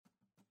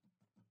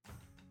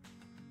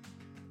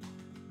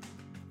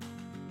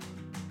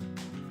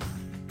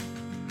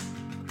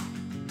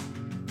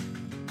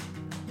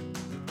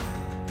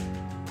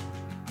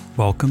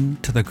Welcome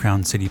to the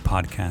Crown City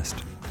Podcast.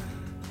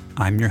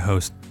 I'm your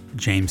host,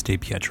 James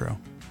DePietro.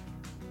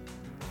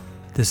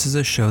 This is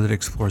a show that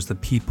explores the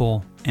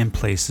people and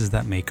places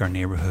that make our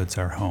neighborhoods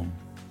our home.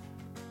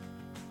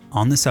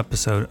 On this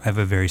episode, I have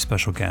a very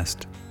special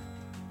guest.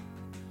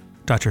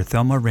 Dr.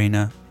 Thelma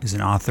Reyna is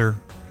an author,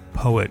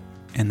 poet,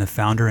 and the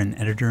founder and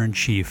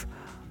editor-in-chief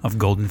of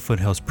Golden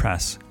Foothills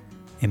Press,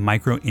 a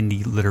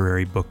micro-indie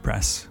literary book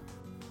press.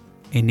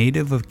 A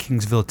native of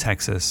Kingsville,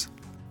 Texas,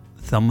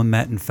 Thelma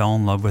met and fell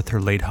in love with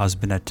her late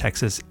husband at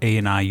Texas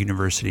A&I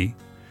University,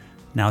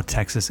 now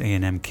Texas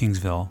A&M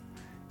Kingsville,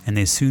 and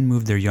they soon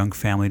moved their young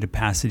family to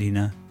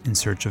Pasadena in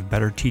search of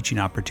better teaching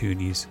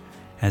opportunities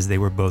as they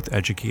were both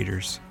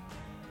educators.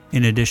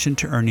 In addition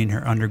to earning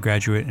her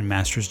undergraduate and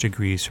master's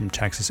degrees from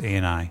Texas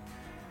A&I,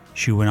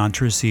 she went on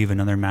to receive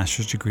another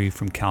master's degree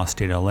from Cal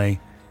State LA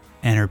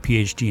and her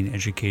PhD in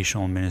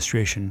educational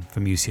administration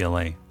from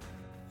UCLA.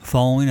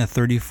 Following a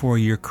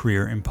 34-year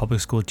career in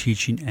public school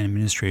teaching and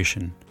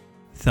administration,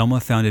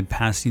 Thelma founded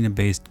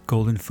Pasadena-based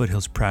Golden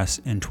Foothills Press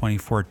in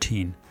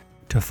 2014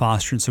 to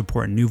foster and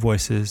support new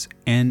voices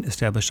and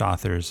established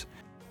authors,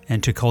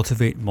 and to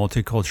cultivate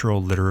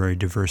multicultural literary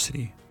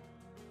diversity.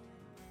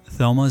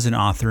 Thelma is an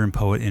author and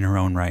poet in her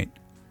own right,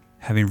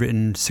 having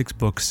written 6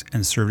 books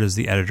and served as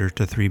the editor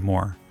to 3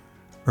 more,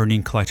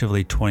 earning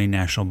collectively 20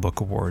 National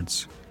Book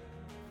Awards.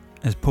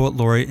 As Poet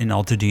Laureate in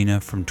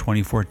Altadena from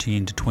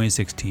 2014 to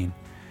 2016,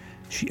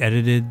 she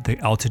edited the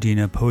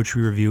Altadena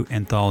Poetry Review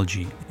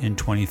Anthology in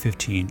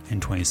 2015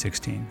 and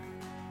 2016.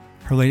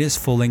 Her latest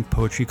full-length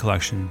poetry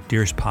collection,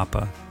 Dearest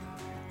Papa,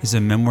 is a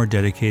memoir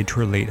dedicated to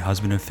her late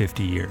husband of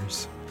 50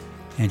 years,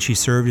 and she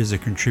served as a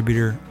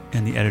contributor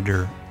and the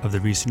editor of the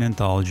recent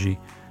anthology,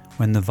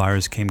 When the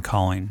Virus Came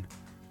Calling,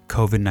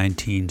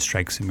 COVID-19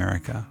 Strikes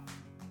America.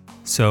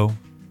 So,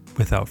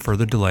 without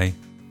further delay,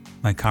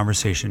 my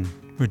conversation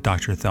with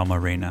Dr. Thelma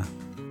Reyna.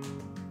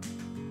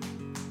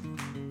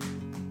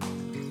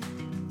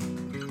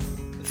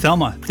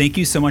 Thelma, thank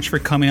you so much for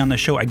coming on the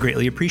show. I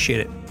greatly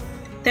appreciate it.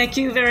 Thank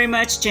you very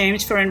much,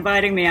 James, for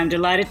inviting me. I'm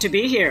delighted to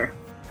be here.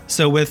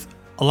 So with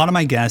a lot of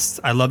my guests,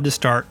 I love to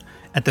start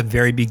at the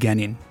very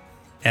beginning,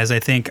 as I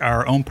think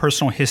our own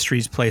personal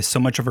histories play so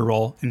much of a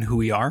role in who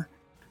we are.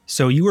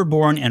 So you were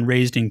born and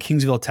raised in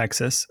Kingsville,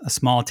 Texas, a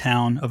small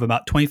town of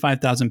about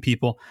 25,000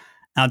 people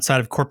outside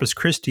of Corpus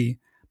Christi,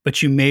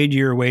 but you made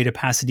your way to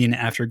Pasadena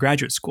after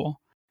graduate school.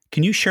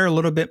 Can you share a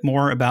little bit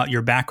more about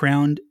your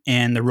background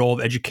and the role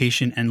of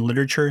education and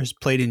literature has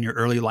played in your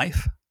early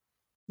life?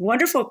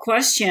 Wonderful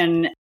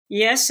question.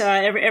 Yes,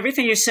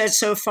 everything you said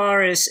so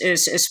far is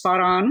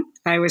spot on.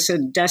 I was a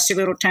dusty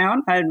little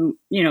town. I,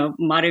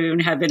 might have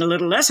even have been a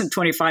little less than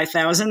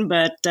 25,000,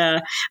 but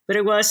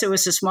it was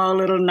a small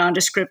little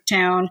nondescript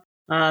town,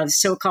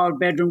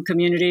 so-called bedroom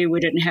community. We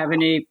didn't have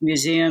any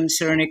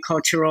museums or any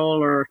cultural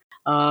or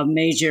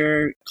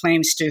major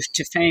claims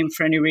to fame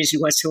for any reason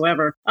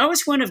whatsoever. I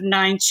was one of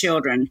 9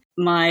 children.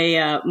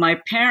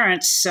 My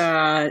parents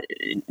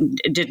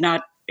did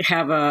not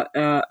have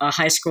a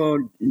high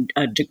school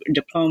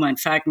diploma. In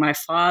fact, my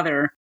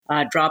father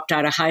dropped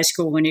out of high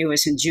school when he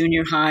was in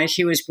junior high.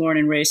 He was born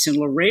and raised in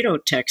Laredo,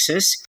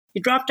 Texas. He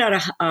dropped out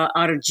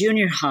of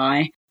junior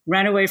high,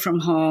 ran away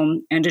from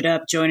home, ended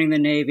up joining the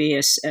Navy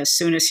as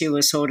soon as he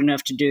was old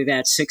enough to do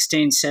that,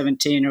 16,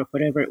 17, or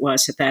whatever it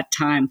was at that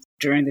time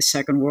during the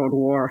Second World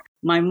War.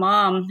 My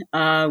mom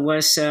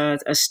was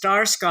a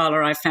star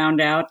scholar, I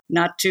found out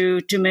not too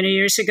many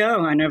years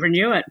ago. I never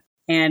knew it.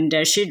 And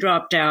she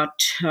dropped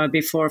out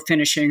before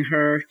finishing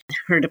her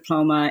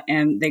diploma,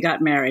 and they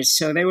got married.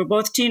 So they were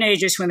both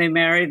teenagers when they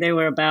married. They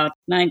were about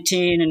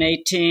 19 and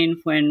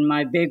 18 when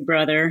my big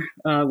brother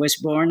was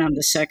born. I'm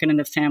the second in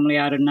the family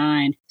out of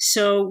 9.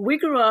 So we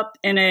grew up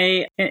in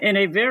a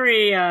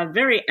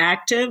very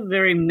active,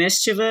 very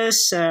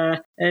mischievous,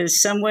 in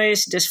some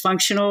ways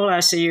dysfunctional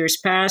as the years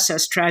passed,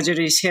 as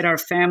tragedies hit our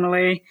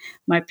family.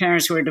 My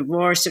parents were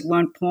divorced at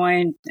one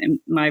point, and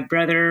my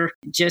brother,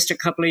 just a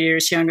couple of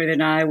years younger than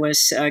I,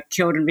 was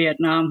killed in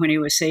Vietnam when he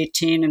was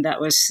 18, and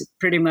that was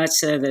pretty much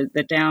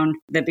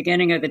the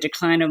beginning of the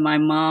decline of my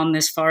mom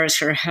as far as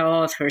her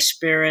health, her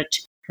spirit,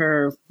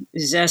 her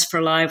zest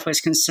for life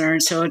was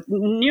concerned. So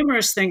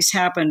numerous things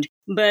happened,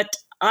 but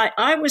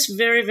I was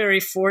very, very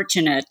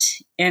fortunate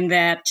in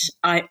that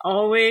I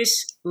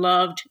always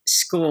loved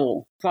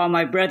school. While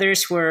my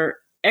brothers were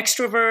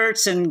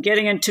extroverts and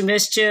getting into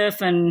mischief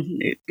and,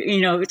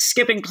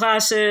 skipping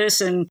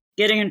classes and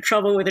getting in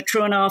trouble with a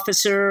truant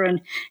officer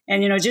and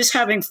just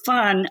having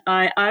fun,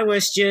 I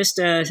was just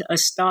a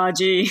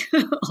stodgy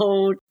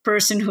old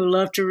person who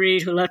loved to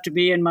read, who loved to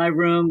be in my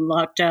room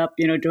locked up,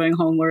 doing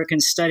homework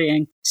and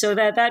studying. So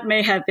that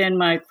may have been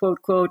my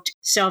quote, quote,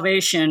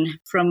 salvation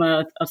from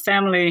a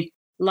family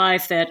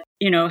life that,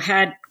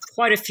 had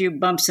quite a few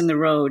bumps in the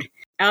road.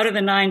 Out of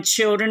the 9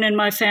 children in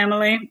my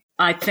family,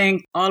 I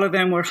think all of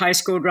them were high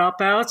school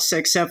dropouts,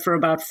 except for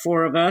about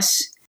 4 of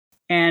us.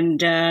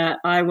 And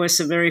I was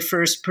the very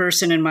first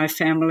person in my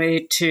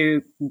family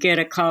to get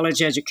a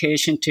college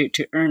education,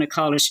 to earn a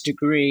college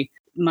degree.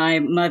 my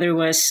mother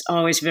was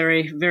always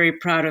very, very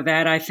proud of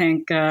that. I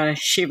think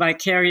she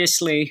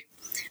vicariously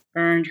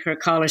earned her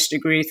college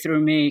degree through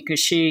me because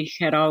she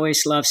had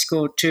always loved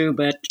school too,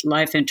 but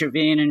life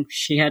intervened and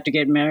she had to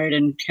get married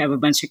and have a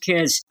bunch of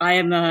kids. I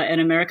am an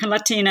American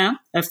Latina,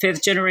 a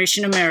fifth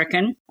generation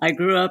American. I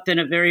grew up in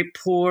a very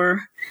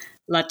poor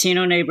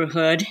Latino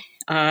neighborhood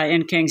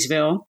in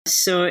Kingsville.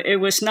 So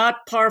it was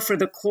not par for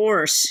the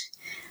course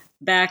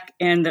back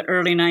in the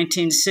early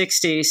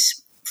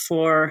 1960s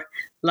for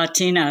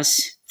Latinas,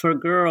 for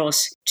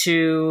girls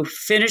to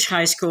finish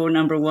high school,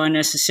 number one,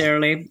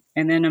 necessarily,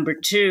 and then number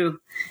two,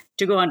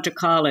 to go on to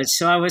college.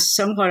 So I was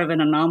somewhat of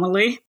an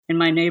anomaly in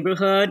my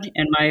neighborhood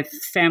and my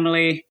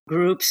family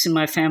groups and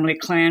my family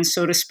clan,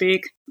 so to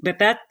speak. But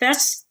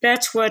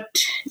that's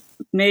what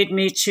made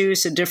me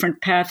choose a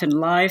different path in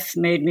life,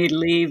 made me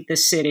leave the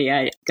city.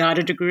 I got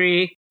a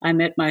degree. I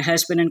met my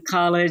husband in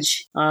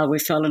college. We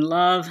fell in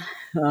love,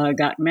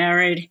 got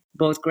married,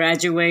 both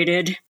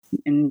graduated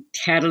and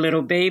had a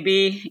little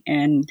baby.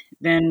 And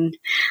then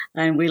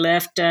we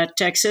left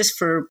Texas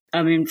for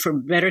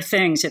better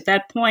things. At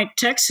that point,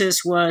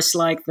 Texas was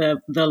like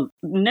the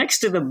next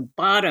to the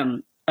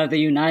bottom of the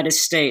United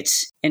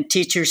States in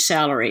teacher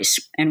salaries.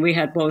 And we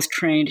had both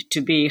trained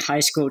to be high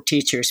school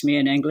teachers, me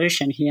in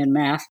English and he in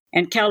math.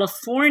 And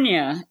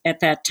California at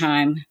that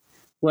time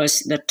was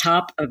the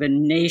top of the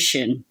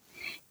nation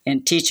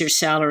in teacher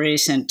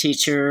salaries and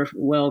teacher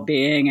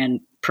well-being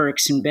and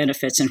perks and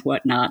benefits and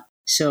whatnot.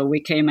 So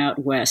we came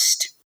out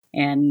west.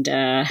 And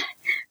the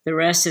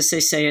rest, as they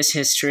say, is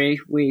history.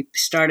 We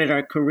started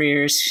our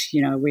careers.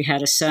 You know, we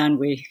had a son,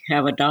 we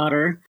have a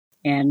daughter,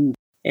 and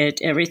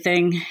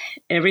everything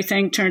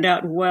turned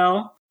out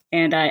well.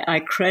 And I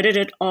credit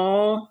it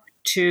all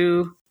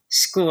to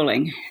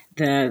schooling,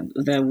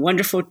 the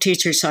wonderful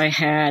teachers I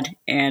had.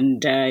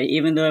 And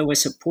even though it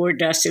was a poor,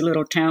 dusty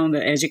little town,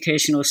 the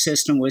educational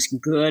system was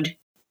good.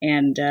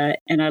 And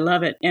I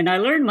love it. And I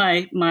learned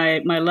my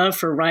love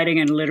for writing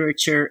and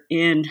literature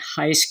in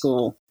high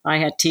school. I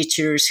had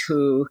teachers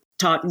who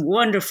taught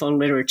wonderful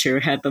literature,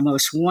 had the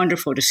most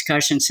wonderful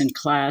discussions in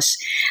class.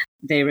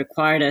 They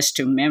required us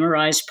to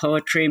memorize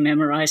poetry,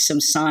 memorize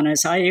some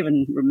sonnets. I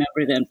even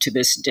remember them to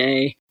this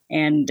day.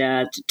 And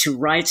to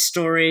write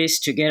stories,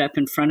 to get up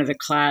in front of the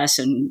class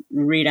and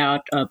read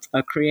out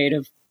a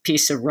creative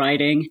piece of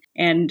writing.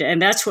 And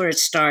that's where it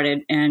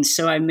started. And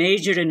so I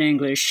majored in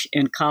English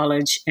in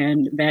college,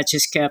 and that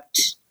just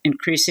kept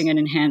increasing and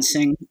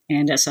enhancing.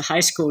 And as a high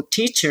school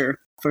teacher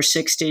for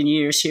 16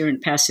 years here in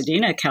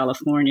Pasadena,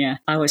 California,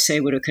 I was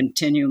able to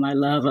continue my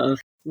love of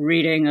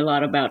reading a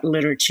lot about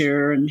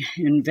literature and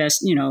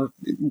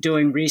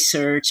doing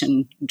research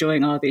and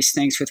doing all these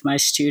things with my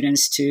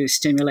students to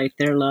stimulate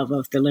their love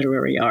of the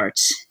literary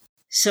arts.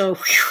 So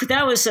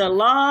that was a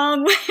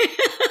long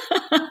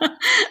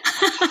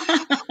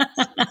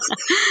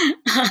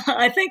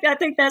I think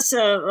that's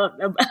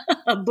a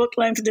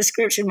book-length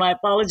description. My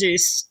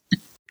apologies.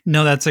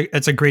 No, that's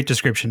a great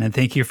description, and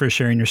thank you for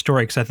sharing your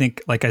story. Because I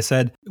think, like I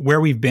said, where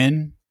we've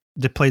been,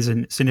 it plays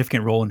a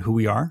significant role in who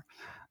we are.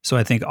 So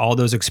I think all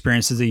those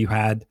experiences that you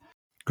had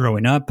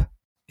growing up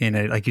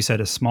in, like you said,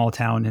 a small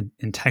town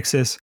in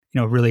Texas,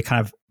 really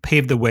kind of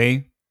paved the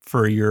way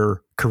for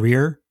your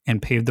career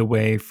and paved the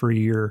way for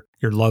your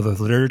love of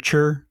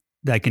literature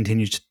that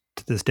continues to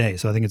this day.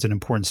 So I think it's an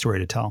important story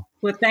to tell.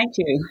 Well, thank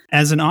you.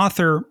 As an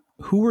author,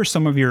 who were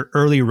some of your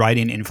early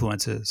writing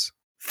influences?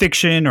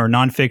 Fiction or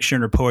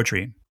nonfiction or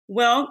poetry?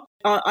 Well,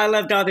 I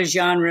loved other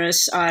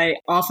genres. I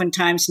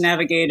oftentimes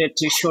navigated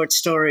to short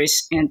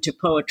stories and to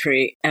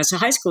poetry as a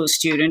high school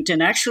student,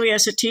 and actually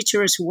as a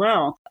teacher as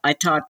well. I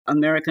taught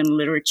American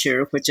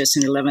literature, which is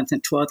an 11th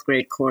and 12th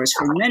grade course,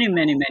 for many,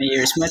 many, many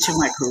years, much of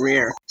my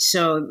career.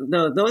 So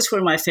those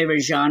were my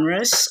favorite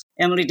genres.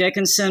 Emily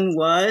Dickinson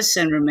was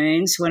and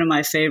remains one of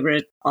my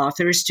favorite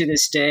authors to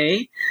this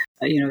day.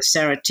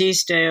 Sarah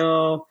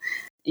Teasdale,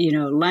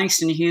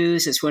 Langston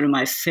Hughes is one of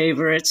my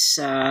favorites.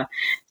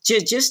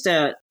 Just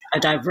a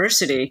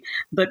diversity.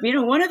 But,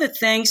 one of the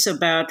things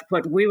about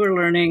what we were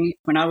learning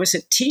when I was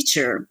a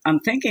teacher, I'm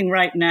thinking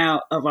right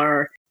now of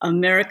our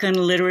American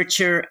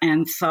literature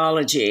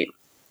anthology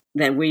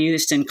that we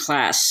used in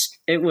class.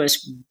 It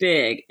was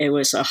big. It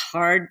was a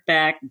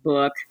hardback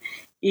book,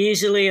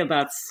 easily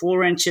about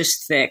 4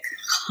 inches thick,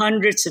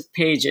 hundreds of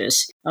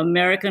pages.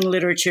 American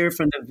literature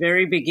from the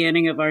very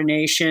beginning of our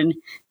nation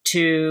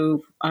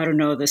to, the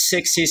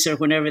 60s or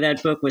whenever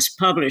that book was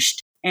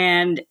published.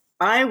 And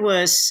I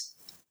was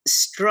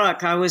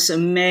struck, I was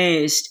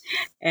amazed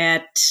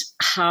at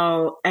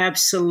how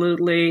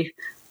absolutely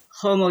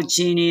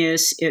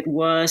homogeneous it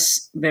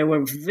was. There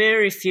were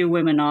very few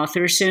women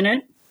authors in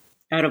it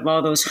out of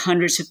all those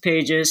hundreds of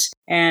pages,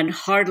 and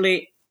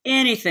hardly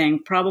anything,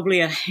 probably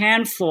a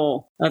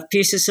handful of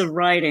pieces of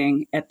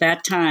writing at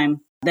that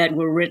time that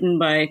were written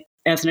by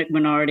ethnic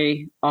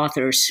minority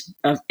authors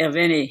of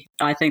any.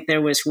 I think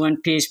there was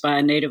one piece by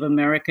a Native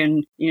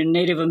American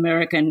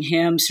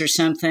hymns or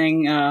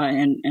something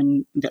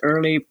in the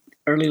early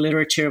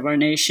literature of our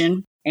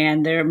nation.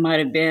 And there might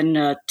have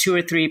been 2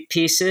 or 3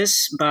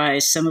 pieces by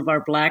some of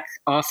our Black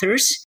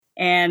authors.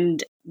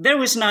 And There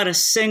was not a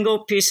single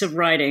piece of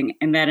writing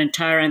in that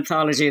entire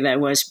anthology that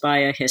was by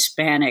a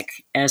Hispanic,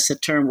 as the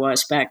term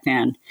was back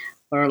then,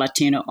 or a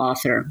Latino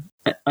author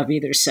of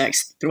either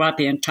sex throughout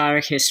the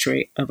entire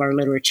history of our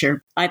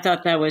literature. I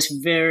thought that was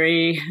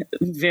very,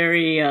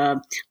 very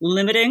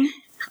limiting.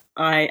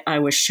 I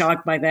was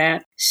shocked by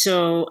that.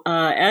 So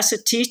as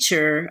a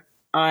teacher,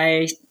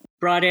 I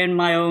brought in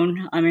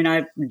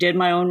I did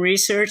my own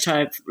research.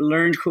 I've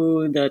learned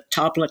who the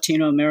top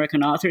Latino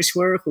American authors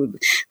were, who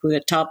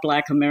the top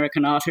Black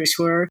American authors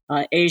were,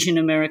 Asian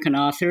American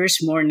authors,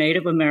 more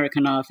Native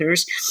American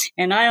authors.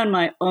 And I, on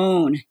my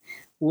own,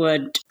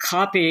 would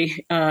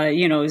copy,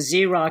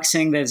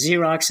 Xeroxing. The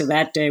Xerox of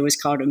that day was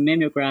called a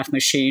mimeograph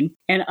machine.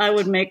 And I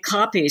would make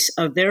copies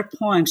of their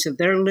poems, of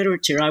their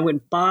literature. I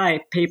would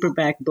buy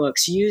paperback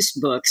books, used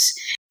books,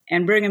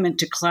 and bring them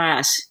into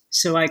class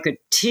so I could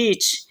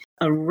teach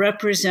a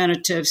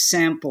representative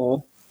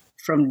sample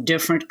from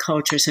different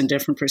cultures and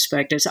different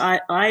perspectives.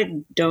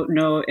 I don't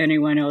know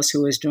anyone else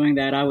who was doing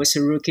that. I was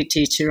a rookie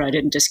teacher. I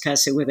didn't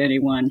discuss it with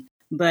anyone.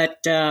 But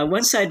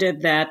once I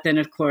did that, then,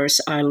 of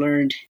course, I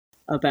learned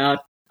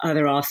about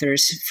other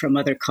authors from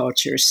other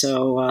cultures.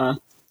 So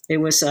it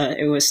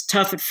was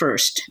tough at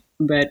first,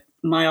 but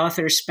my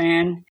authors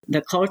span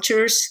the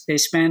cultures, they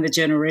span the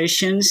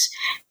generations,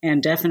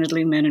 and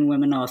definitely men and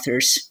women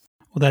authors.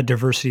 Well, that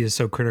diversity is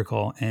so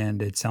critical,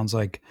 and it sounds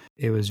like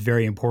it was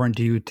very important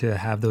to you to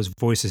have those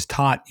voices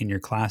taught in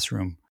your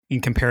classroom in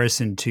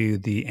comparison to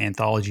the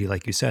anthology,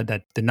 like you said,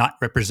 that did not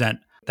represent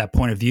that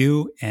point of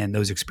view and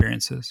those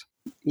experiences.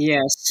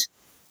 Yes.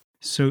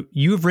 So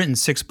you have written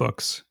 6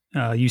 books.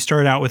 You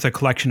started out with a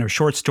collection of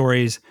short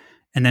stories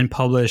and then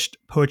published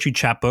poetry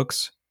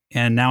chapbooks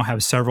and now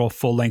have several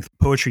full-length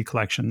poetry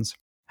collections.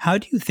 How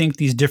do you think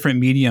these different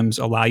mediums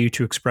allow you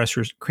to express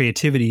your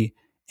creativity?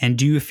 And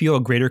do you feel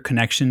a greater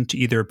connection to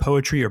either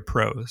poetry or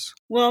prose?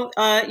 Well,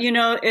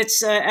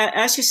 it's,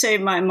 as you say,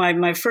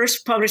 my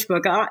first published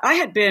book, I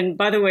had been,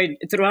 by the way,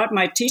 throughout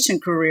my teaching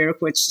career,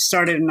 which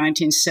started in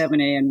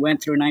 1970 and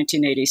went through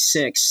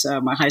 1986,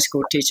 my high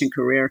school teaching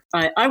career,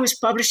 I was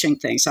publishing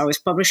things. I was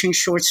publishing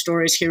short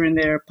stories here and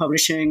there,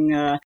 publishing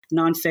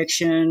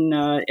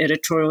nonfiction,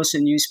 editorials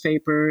in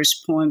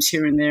newspapers, poems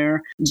here and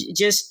there,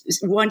 just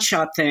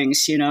one-shot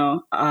things,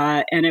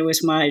 and it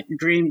was my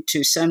dream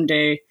to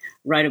someday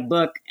write a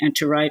book and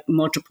to write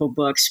multiple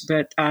books.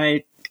 But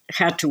I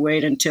had to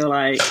wait until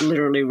I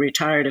literally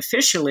retired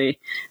officially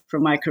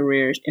from my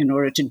career in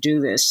order to do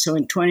this. So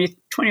in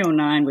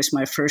 2009 was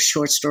my first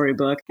short story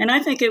book. And I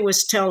think it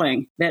was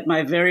telling that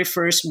my very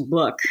first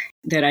book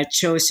that I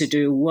chose to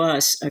do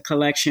was a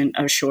collection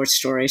of short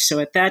stories. So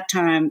at that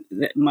time,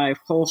 my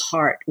whole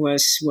heart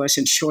was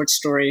in short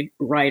story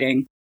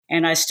writing.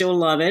 And I still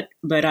love it,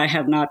 but I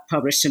have not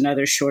published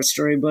another short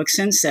story book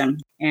since then.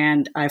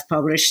 And I've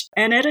published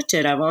and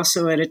edited. I've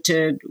also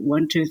edited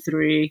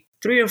 3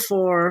 or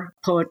 4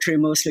 poetry,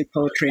 mostly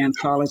poetry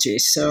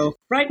anthologies. So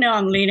right now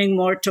I'm leaning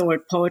more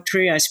toward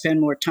poetry. I spend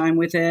more time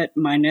with it.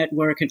 My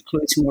network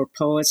includes more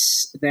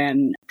poets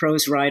than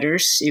prose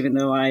writers, even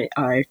though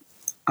I'm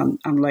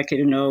lucky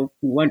to know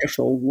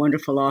wonderful,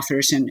 wonderful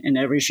authors in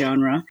every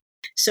genre.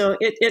 So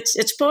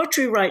it's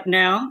poetry right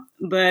now,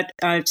 but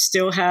I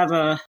still have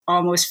a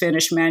almost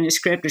finished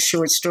manuscript of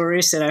short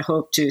stories that I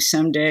hope to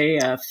someday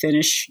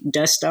finish,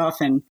 dust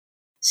off, and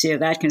see if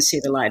that can see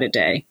the light of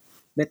day.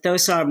 But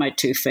those are my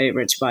 2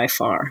 favorites by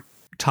far.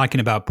 Talking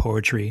about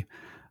poetry,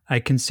 I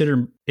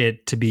consider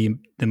it to be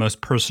the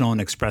most personal and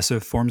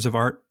expressive forms of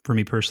art for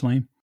me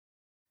personally.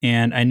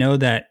 And I know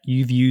that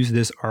you've used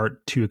this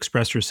art to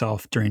express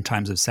yourself during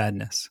times of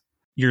sadness.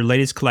 Your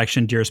latest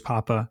collection, Dearest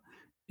Papa,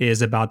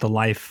 is about the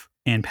life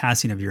and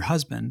passing of your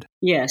husband.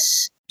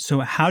 Yes. So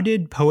how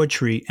did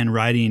poetry and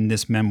writing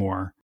this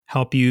memoir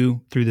help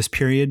you through this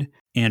period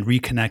and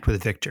reconnect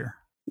with Victor?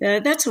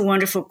 That's a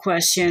wonderful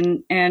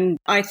question. And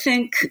I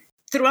think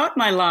throughout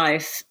my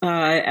life,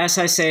 as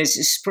I say,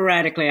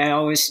 sporadically, I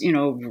always,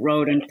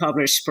 wrote and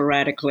published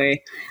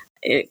sporadically.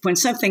 When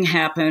something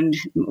happened,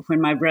 when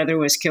my brother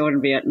was killed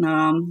in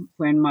Vietnam,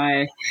 when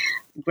my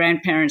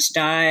grandparents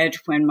died,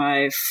 when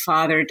my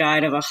father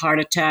died of a heart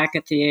attack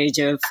at the age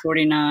of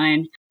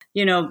 49,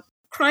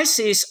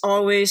 crises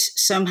always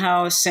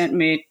somehow sent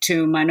me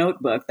to my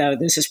notebook, though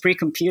this is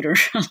pre-computer,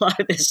 a lot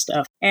of this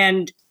stuff.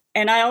 And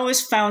I always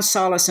found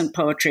solace in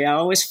poetry. I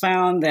always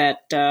found that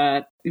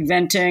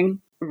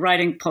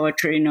writing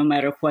poetry, no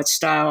matter what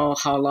style,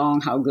 how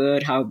long, how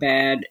good, how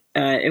bad,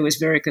 it was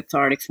very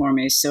cathartic for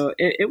me. So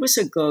it was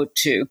a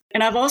go-to.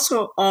 And I've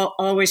also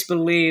always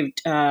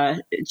believed,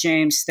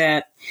 James,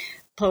 that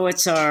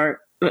poets are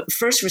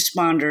first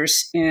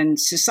responders in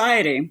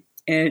society.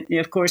 And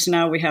of course,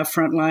 now we have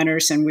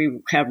frontliners and we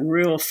have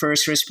real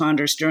first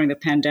responders during the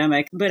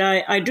pandemic. But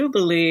I do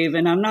believe,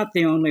 and I'm not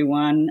the only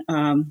one,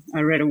 I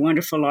read a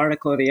wonderful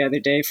article the other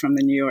day from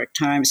the New York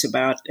Times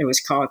it was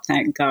called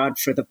Thank God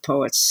for the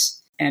Poets.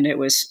 And it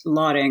was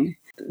lauding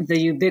the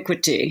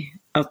ubiquity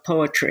of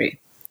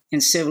poetry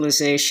in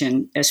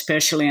civilization,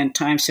 especially in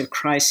times of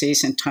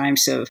crises and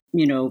times of,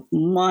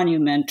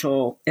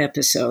 monumental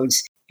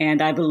episodes.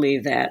 And I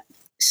believe that.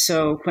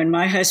 So when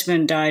my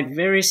husband died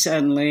very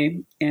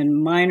suddenly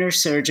in minor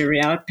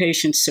surgery,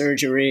 outpatient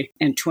surgery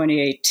in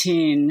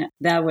 2018,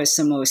 that was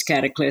the most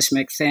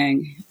cataclysmic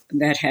thing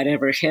that had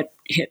ever hit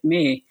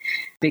me,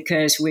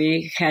 because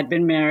we had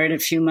been married a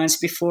few months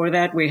before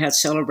that. We had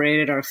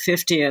celebrated our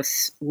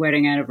 50th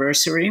wedding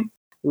anniversary.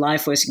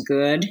 Life was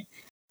good.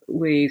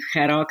 We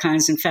had all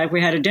kinds, in fact,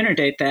 we had a dinner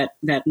date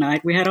that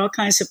night. We had all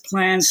kinds of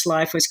plans.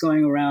 Life was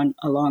going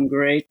along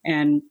great.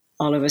 And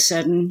all of a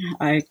sudden,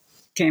 I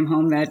came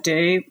home that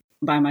day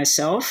by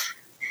myself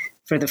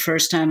for the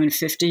first time in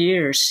 50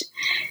 years.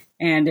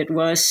 And it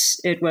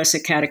was a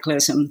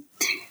cataclysm.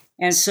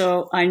 And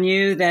so I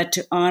knew that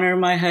to honor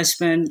my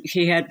husband,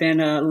 he had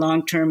been a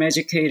long-term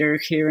educator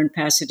here in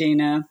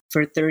Pasadena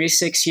for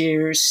 36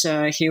 years.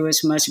 He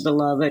was much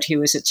beloved. He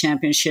was a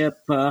championship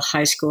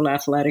high school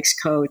athletics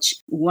coach,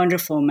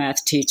 wonderful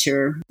math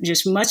teacher,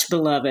 just much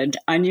beloved.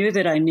 I knew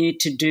that I needed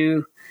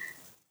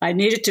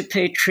to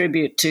pay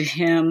tribute to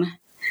him,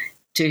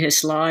 to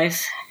his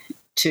life,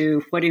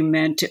 to what he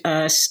meant to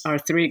us. Our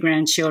 3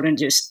 grandchildren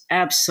just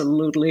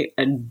absolutely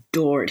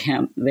adored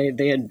him.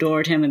 They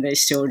adored him, and they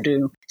still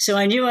do. So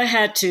I knew I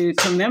had to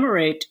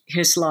commemorate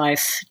his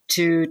life,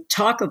 to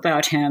talk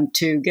about him,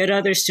 to get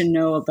others to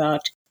know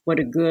about what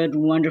a good,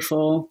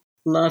 wonderful,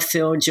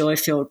 love-filled,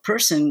 joy-filled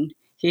person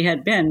he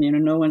had been.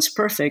 No one's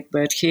perfect,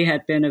 but he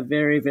had been a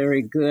very,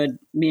 very good,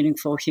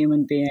 meaningful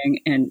human being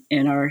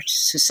in our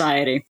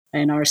society,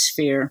 in our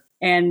sphere.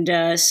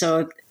 And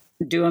so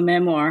do a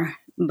memoir.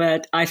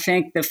 But I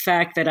think the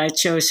fact that I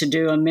chose to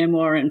do a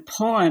memoir in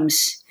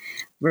poems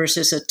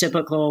versus a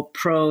typical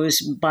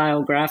prose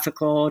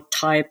biographical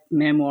type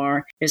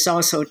memoir is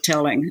also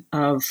telling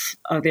of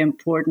the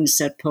importance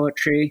that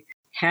poetry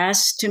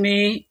has to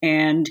me,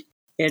 and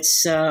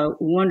its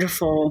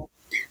wonderful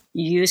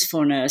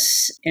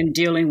usefulness in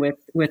dealing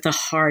with the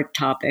hard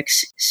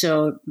topics.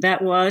 So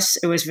it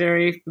was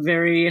very,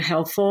 very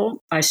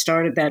helpful. I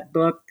started that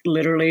book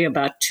literally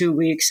about 2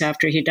 weeks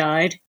after he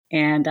died.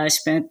 And I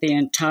spent the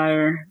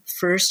entire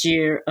first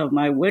year of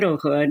my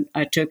widowhood.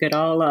 I took it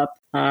all up.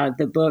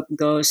 The book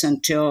goes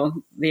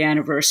until the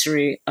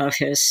anniversary of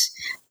his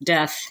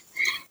death.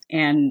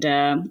 And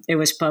it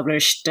was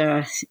published,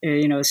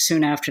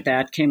 soon after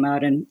that, came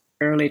out in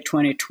early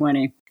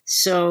 2020.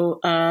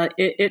 So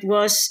it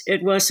was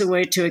a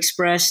way to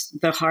express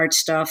the hard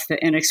stuff,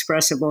 the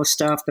inexpressible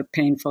stuff, the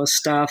painful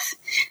stuff.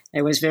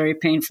 It was very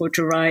painful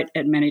to write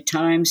at many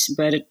times,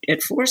 but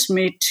it forced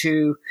me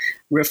to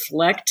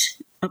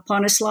reflect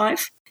upon his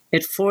life.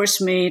 It forced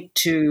me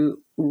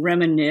to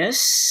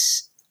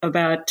reminisce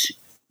about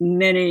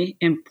many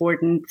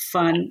important,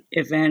 fun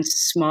events,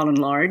 small and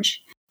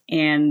large.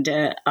 And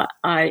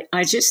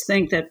I just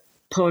think that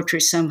poetry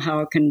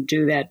somehow can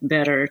do that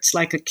better. It's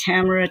like a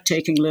camera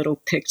taking little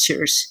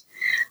pictures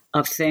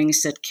of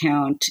things that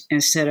count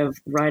instead of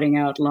writing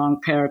out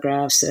long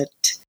paragraphs that,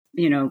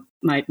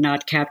 might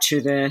not capture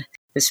the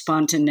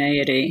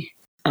spontaneity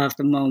of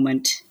the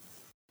moment.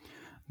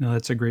 No,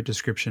 that's a great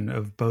description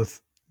of both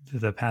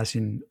the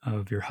passing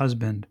of your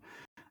husband,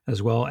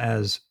 as well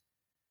as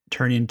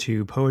turning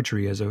to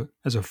poetry as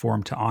a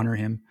form to honor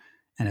him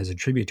and as a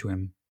tribute to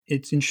him.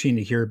 It's interesting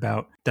to hear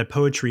about that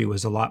poetry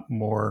was a lot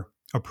more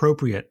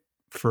appropriate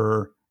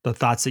for the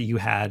thoughts that you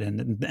had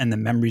and the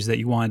memories that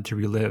you wanted to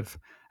relive,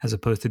 as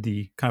opposed to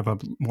the kind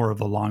of more of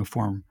a long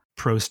form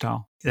prose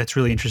style. That's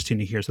really interesting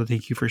to hear. So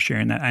thank you for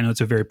sharing that. I know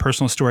it's a very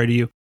personal story to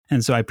you,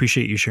 and so I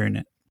appreciate you sharing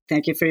it.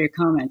 Thank you for your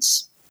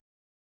comments.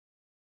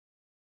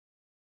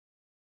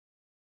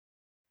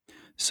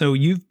 So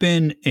you've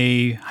been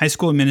a high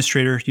school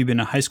administrator, you've been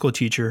a high school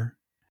teacher,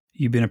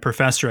 you've been a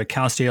professor at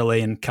Cal State LA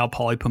and Cal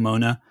Poly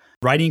Pomona,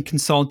 writing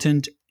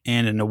consultant,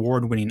 and an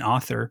award-winning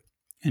author.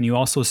 And you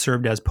also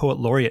served as poet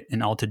laureate in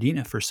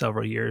Altadena for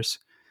several years.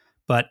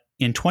 But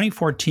in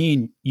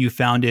 2014, you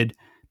founded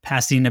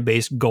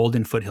Pasadena-based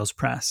Golden Foothills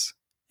Press,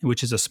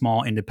 which is a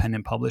small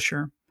independent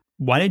publisher.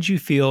 Why did you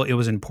feel it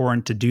was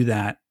important to do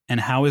that?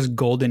 And how is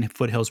Golden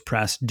Foothills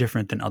Press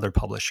different than other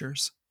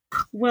publishers?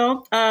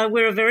 Well,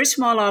 we're a very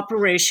small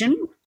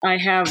operation. I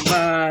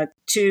have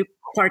 2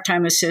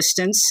 part-time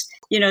assistants.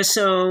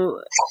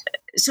 So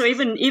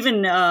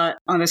even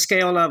on the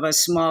scale of a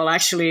small,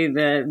 actually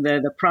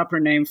the proper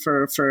name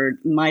for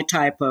my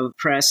type of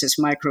press is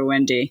micro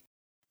indie,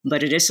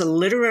 but it is a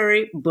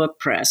literary book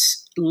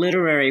press.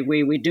 Literary.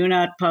 We do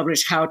not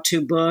publish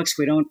how-to books.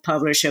 We don't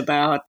publish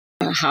about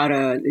how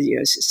to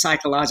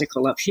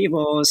psychological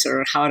upheavals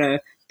or how to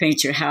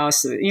paint your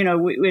house.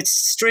 It's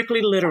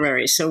strictly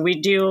literary. So we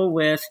deal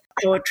with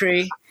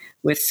poetry,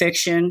 with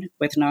fiction,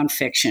 with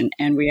nonfiction.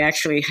 And we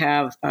actually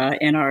have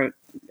in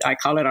I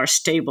call it our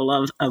stable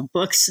of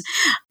books,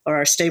 or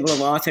our stable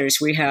of authors,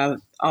 we have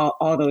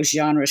all those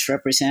genres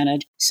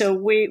represented. So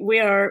we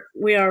are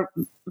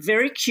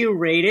very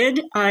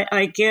curated.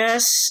 I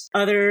guess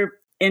other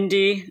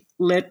indie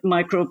lit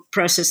micro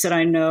presses that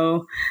I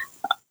know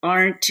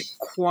aren't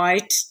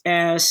quite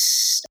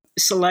as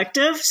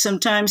selective.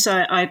 Sometimes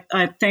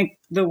I think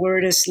the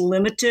word is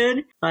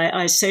limited.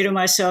 I say to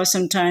myself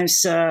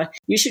sometimes,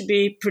 you should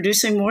be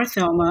producing more,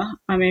 Thelma.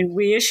 I mean,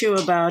 we issue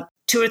about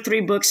 2 or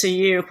 3 books a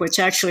year, which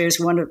actually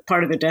is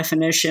part of the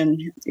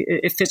definition.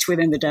 It fits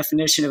within the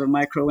definition of a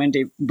micro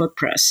indie book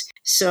press.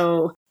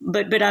 So,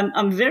 but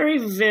I'm very,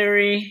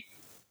 very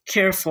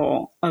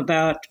careful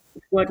about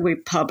what we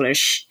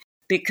publish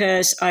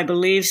because I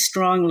believe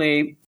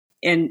strongly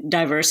in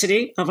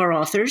diversity of our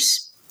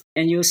authors.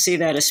 And you'll see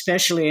that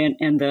especially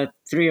in the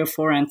 3 or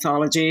 4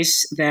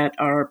 anthologies that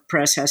our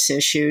press has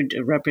issued,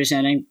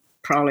 representing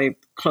probably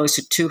close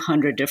to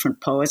 200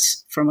 different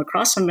poets from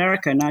across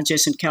America, not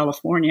just in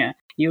California.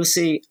 You'll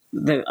see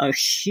a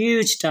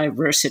huge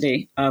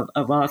diversity of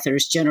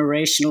authors,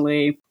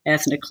 generationally,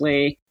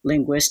 ethnically,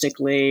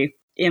 linguistically,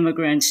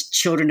 immigrants,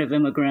 children of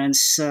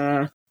immigrants,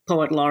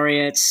 poet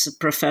laureates,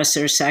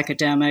 professors,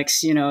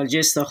 academics,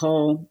 just the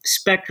whole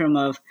spectrum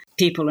of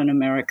people in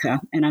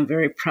America. And I'm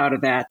very proud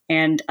of that.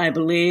 And I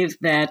believe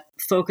that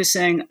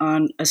focusing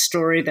on a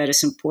story that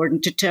is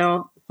important to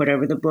tell,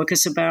 whatever the book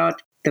is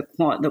about,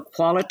 the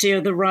quality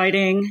of the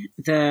writing,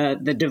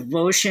 the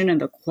devotion and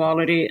the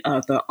quality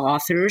of the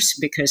authors,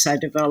 because I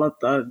develop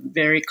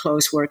very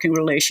close working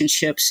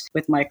relationships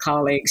with my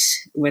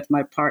colleagues, with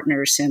my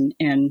partners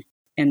in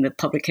the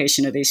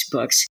publication of these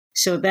books.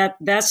 So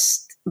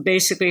that's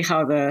basically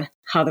how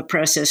the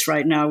press is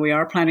right now. We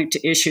are planning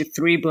to issue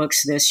 3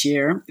 books this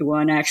year,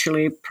 one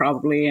actually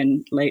probably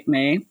in late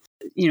May.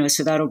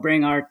 So that'll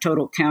bring our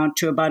total count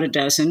to about a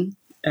dozen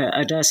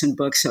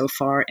books so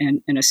far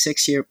in a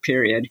 6-year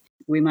period.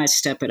 We might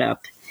step it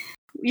up.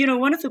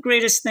 One of the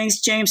greatest things,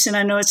 James, and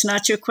I know it's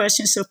not your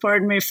question, so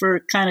pardon me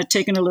for kind of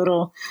taking a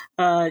little,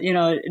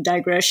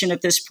 digression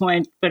at this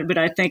point, but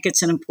I think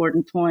it's an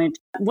important point.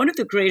 One of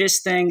the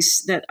greatest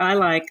things that I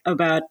like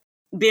about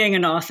being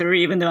an author,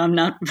 even though I'm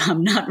not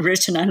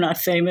rich and I'm not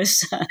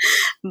famous,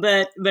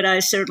 but I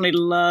certainly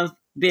love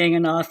being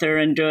an author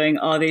and doing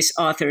all these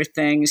author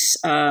things.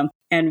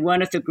 And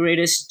one of the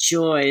greatest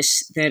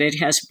joys that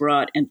it has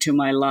brought into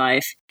my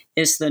life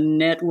is the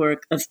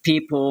network of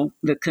people,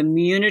 the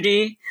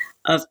community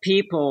of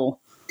people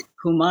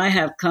whom I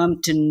have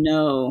come to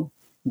know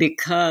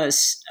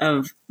because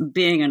of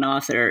being an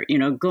author,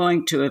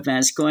 going to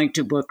events, going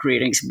to book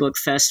readings, book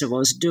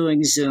festivals,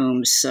 doing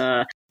Zooms,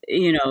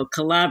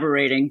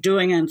 collaborating,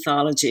 doing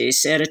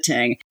anthologies,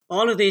 editing,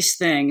 all of these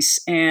things.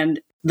 And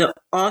the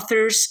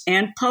authors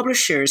and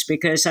publishers,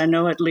 because I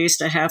know at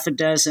least a half a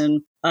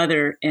dozen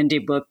other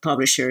indie book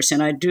publishers.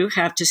 And I do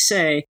have to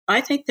say,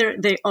 I think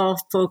they all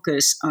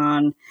focus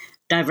on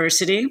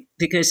diversity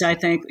because I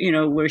think,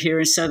 we're here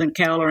in Southern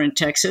Cal or in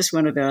Texas.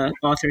 One of the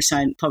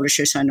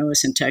publishers I know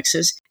is in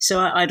Texas. So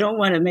I don't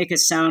want to make it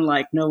sound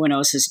like no one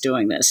else is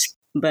doing this.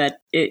 But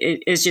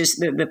it's just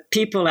the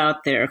people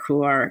out there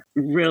who are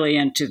really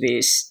into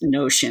these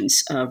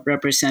notions of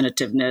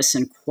representativeness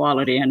and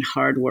quality and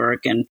hard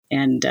work.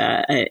 And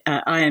I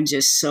am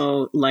just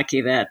so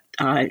lucky that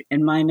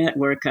in my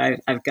network,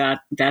 I've got,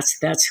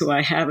 that's who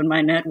I have in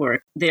my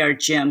network. They are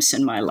gems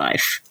in my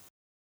life.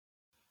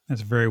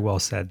 That's very well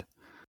said.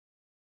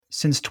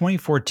 Since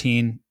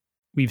 2014,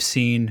 we've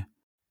seen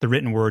the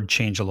written word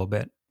change a little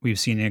bit. We've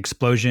seen an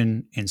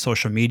explosion in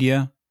social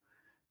media.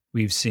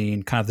 We've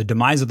seen kind of the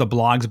demise of the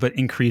blogs, but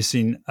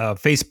increasing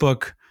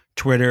Facebook,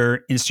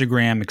 Twitter,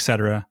 Instagram,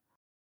 etc.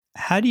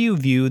 How do you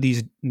view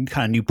these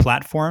kind of new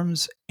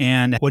platforms?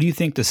 And what do you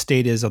think the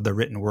state is of the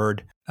written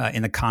word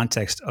in the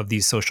context of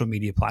these social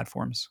media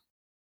platforms?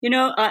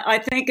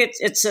 I think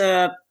it's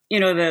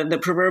the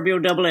proverbial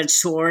double-edged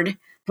sword.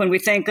 When we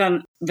think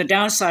on the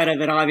downside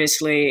of it,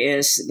 obviously,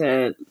 is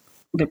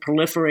the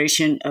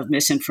proliferation of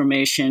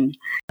misinformation,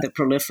 the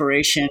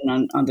proliferation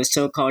on the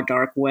so-called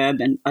dark web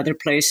and other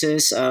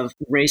places of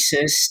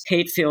racist,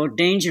 hate-filled,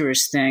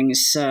 dangerous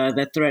things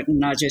that threaten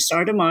not just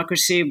our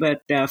democracy,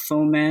 but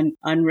foment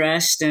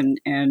unrest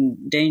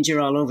and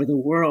danger all over the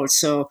world.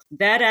 So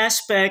that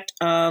aspect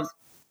of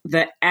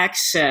the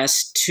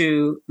access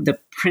to the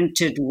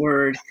printed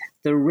word,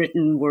 the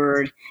written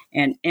word,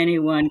 and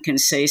anyone can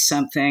say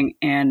something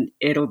and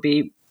it'll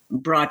be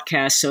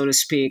broadcast, so to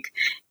speak,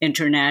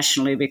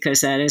 internationally, because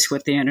that is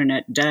what the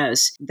internet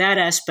does. That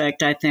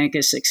aspect, I think,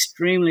 is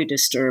extremely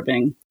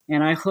disturbing.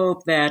 And I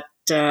hope that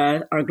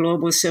our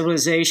global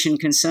civilization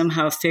can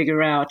somehow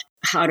figure out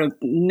how to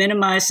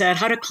minimize that,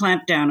 how to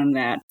clamp down on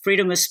that.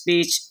 Freedom of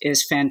speech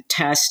is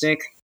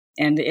fantastic.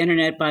 And the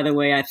internet, by the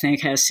way, I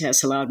think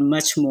has allowed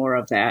much more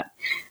of that.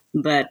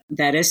 But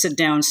that is a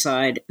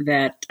downside,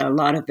 that a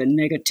lot of the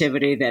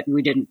negativity that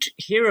we didn't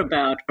hear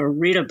about or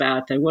read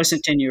about, that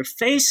wasn't in your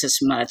face as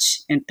much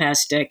in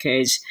past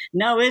decades,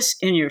 now is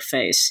in your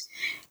face.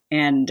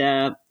 And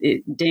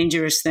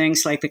dangerous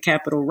things like the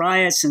Capitol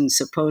riots, and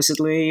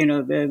supposedly,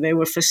 they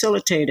were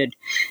facilitated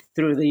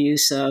through the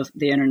use of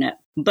the internet.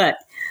 But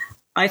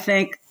I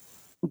think,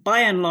 by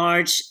and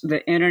large,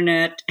 the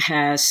internet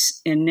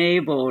has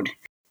enabled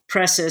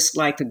presses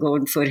like the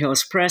Golden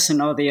Foothills Press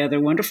and all the other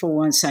wonderful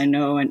ones I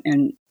know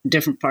in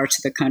different parts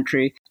of the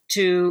country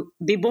to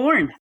be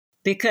born.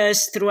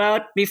 Because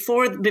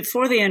before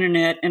the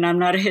internet, and I'm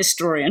not a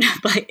historian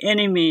by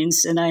any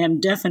means, and I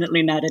am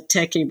definitely not a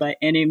techie by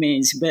any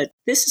means, but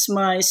this is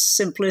my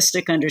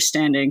simplistic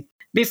understanding.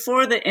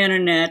 Before the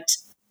internet,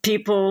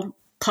 people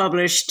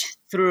published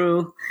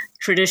through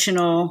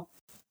traditional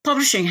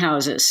publishing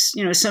houses.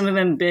 Some of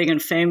them big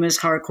and famous,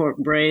 Harcourt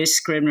Brace,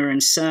 Scribner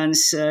and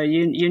Sons,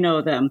 you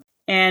know them.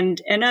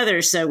 And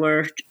others that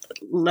were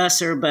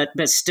lesser, but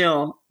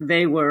still,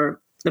 they were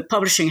the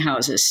publishing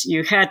houses.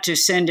 You had to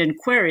send in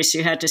queries.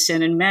 You had to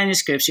send in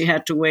manuscripts. You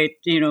had to wait,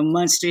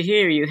 months to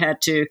hear. You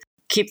had to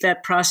keep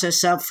that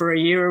process up for a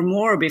year or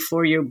more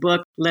before your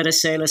book, let us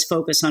say, let's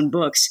focus on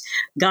books,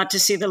 got to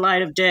see the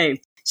light of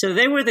day. So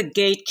they were the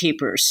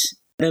gatekeepers.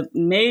 The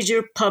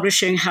major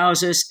publishing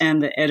houses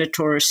and the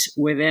editors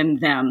within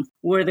them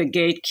were the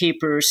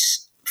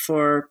gatekeepers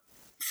for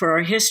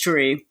our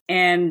history.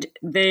 And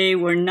they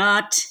were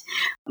not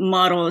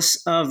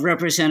models of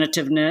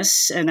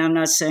representativeness. And I'm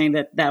not saying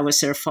that was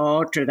their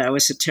fault or that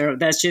was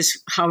that's just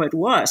how it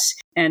was.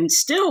 And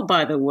still,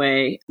 by the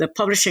way, the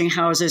publishing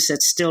houses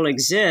that still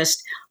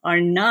exist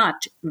are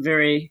not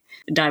very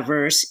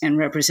diverse and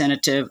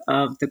representative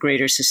of the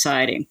greater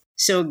society.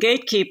 So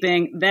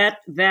gatekeeping,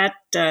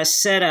 that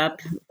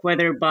setup,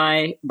 whether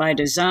by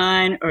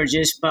design or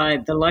just by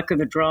the luck of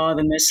the draw,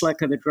 the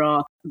misluck of the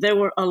draw, there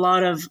were a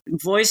lot of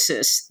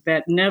voices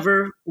that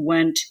never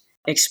went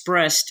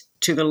expressed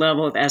to the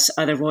level as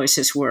other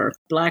voices were.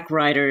 Black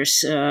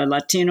writers,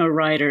 Latino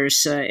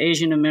writers,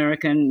 Asian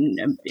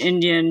American,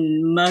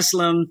 Indian,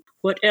 Muslim,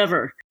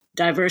 whatever.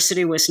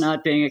 Diversity was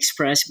not being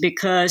expressed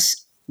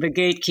because the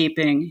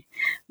gatekeeping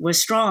was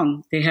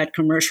strong. They had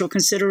commercial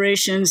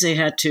considerations. They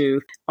had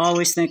to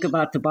always think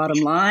about the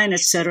bottom line,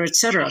 et cetera, et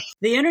cetera.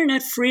 The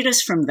internet freed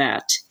us from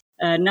that.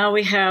 Now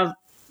we have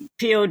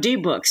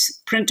POD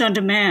books, print on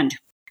demand.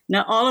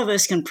 Now all of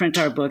us can print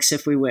our books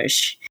if we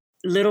wish.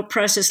 Little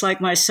presses like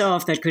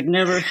myself that could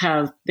never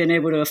have been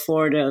able to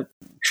afford a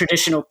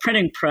traditional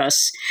printing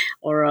press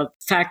or a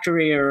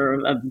factory or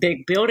a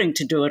big building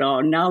to do it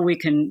all. Now we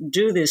can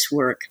do this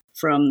work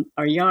from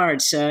our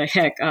yards.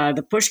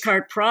 The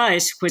Pushcart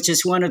Prize, which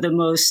is one of the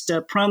most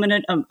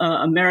prominent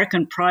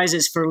American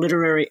prizes for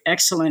literary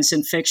excellence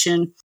in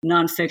fiction,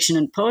 nonfiction,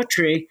 and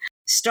poetry,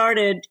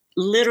 started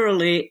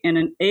literally in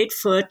an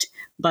 8-foot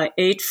by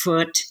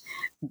 8-foot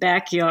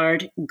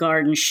backyard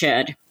garden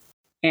shed.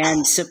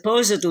 And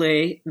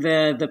supposedly,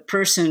 the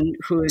person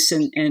who is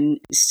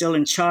still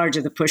in charge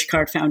of the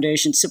Pushcart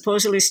Foundation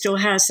supposedly still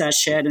has that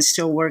shed and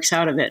still works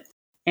out of it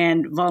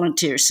and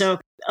volunteers. So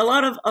a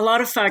lot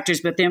of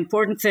factors, but the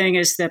important thing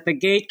is that the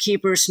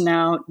gatekeepers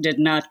now did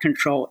not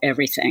control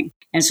everything.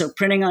 And so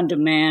printing on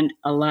demand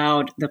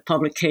allowed the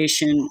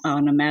publication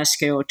on a mass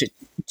scale to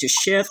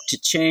shift, to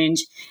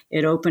change.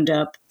 It opened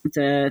up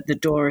the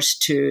doors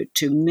to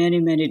many,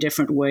 many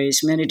different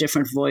ways, many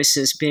different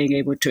voices being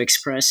able to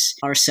express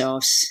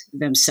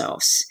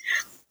themselves.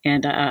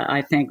 And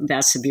I think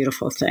that's a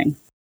beautiful thing.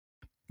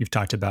 You've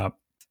talked about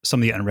some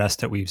of the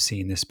unrest that we've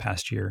seen this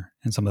past year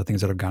and some of the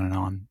things that have gone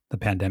on, the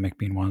pandemic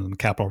being one of them,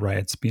 Capitol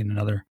riots being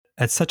another.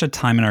 At such a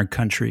time in our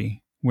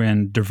country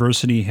when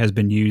diversity has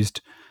been used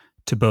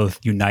to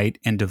both unite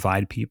and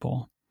divide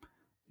people,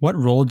 what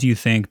role do you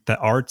think the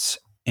arts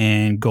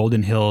and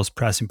Golden Hills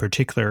Press in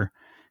particular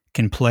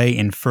can play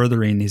in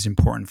furthering these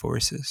important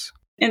voices?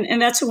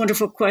 And that's a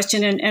wonderful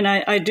question. And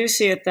I do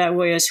see it that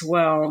way as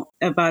well,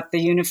 about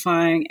the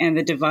unifying and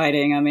the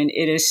dividing. I mean,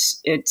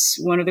 it's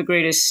one of the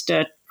greatest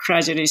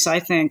tragedies, I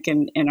think,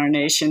 in our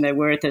nation, that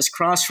we're at this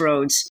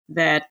crossroads,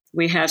 that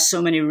we have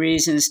so many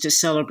reasons to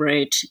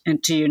celebrate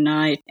and to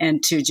unite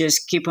and to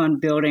just keep on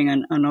building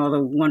on all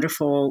the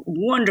wonderful,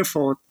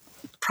 wonderful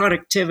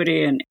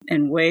productivity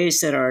and ways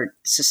that our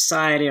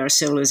society, our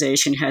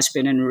civilization has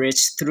been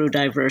enriched through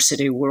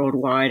diversity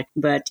worldwide.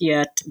 But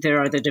yet there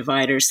are the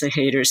dividers, the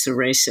haters, the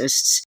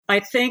racists. I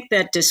think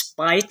that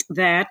despite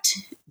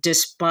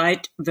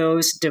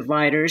those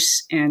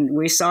dividers, and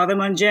we saw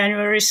them on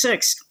January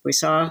 6th, we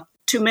saw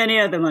too many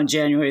of them on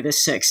January the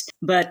 6th.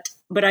 But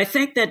I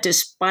think that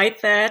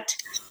despite that,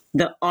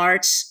 the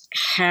arts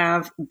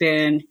have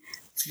been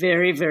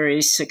very,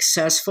 very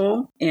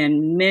successful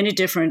in many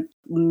different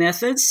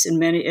methods, in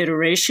many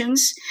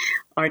iterations,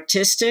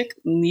 artistic,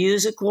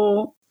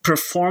 musical,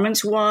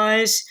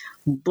 performance-wise,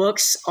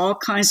 books, all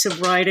kinds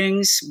of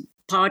writings,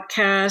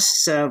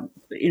 podcasts,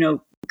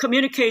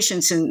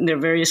 communications in their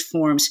various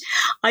forms.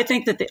 I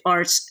think that the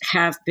arts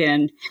have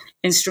been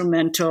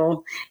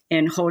instrumental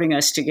in holding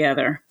us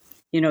together,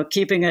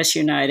 keeping us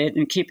united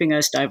and keeping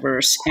us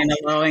diverse and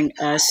allowing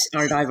us,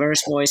 our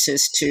diverse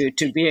voices,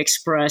 to be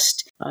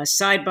expressed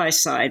side by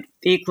side,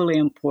 equally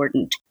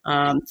important.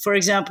 For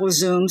example,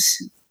 Zooms.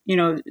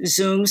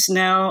 Zooms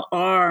now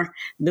are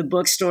the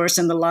bookstores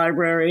and the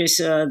libraries,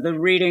 the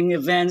reading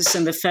events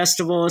and the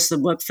festivals, the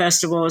book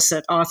festivals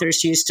that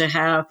authors used to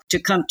have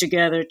to come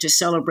together to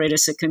celebrate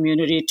as a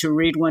community, to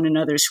read one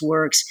another's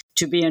works,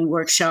 to be in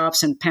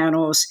workshops and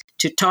panels,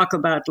 to talk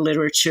about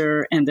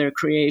literature and their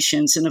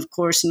creations. And of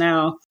course,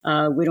 now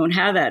we don't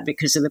have that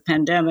because of the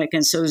pandemic.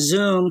 And so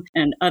Zoom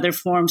and other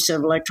forms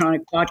of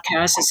electronic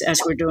podcasts,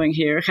 as we're doing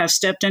here, have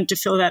stepped in to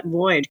fill that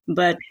void.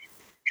 But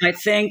I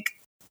think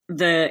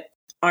the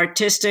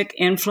artistic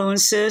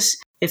influences,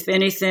 if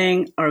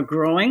anything, are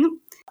growing.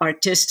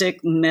 Artistic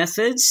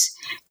methods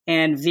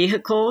and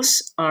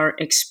vehicles are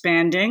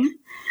expanding,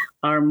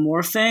 are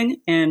morphing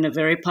in a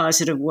very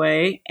positive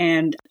way.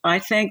 And I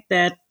think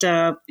that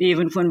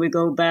even when we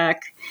go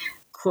back,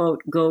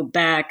 quote, go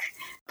back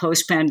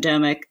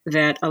post-pandemic,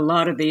 that a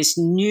lot of these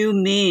new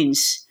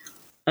means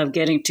of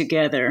getting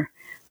together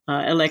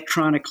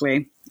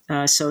electronically,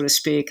 so to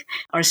speak,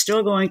 are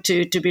still going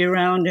to be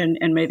around,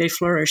 and may they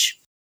flourish.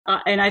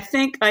 And I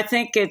think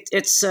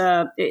it's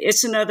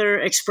another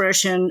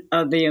expression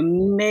of the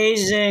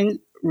amazing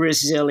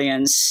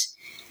resilience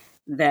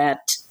that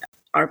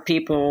our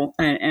people,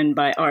 and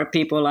by our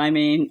people I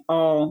mean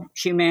all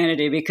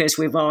humanity, because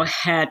we've all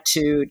had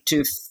to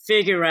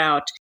figure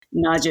out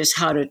not just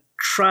how to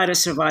try to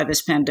survive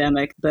this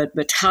pandemic, but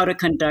how to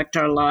conduct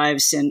our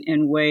lives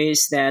in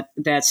ways that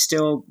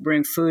still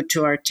bring food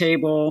to our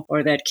table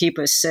or that keep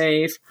us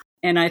safe.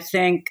 And I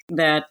think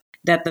that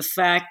the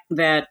fact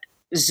that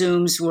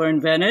Zooms were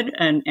invented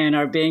and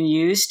are being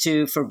used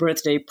for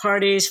birthday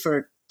parties,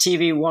 for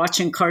TV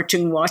watching,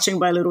 cartoon watching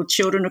by little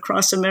children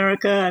across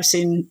America. I've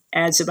seen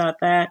ads about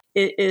that.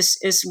 It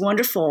is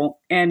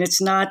wonderful. And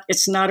it's not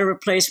a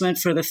replacement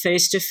for the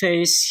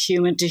face-to-face,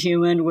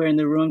 human-to-human. We're in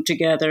the room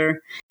together.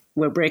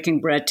 We're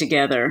breaking bread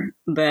together.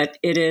 But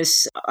it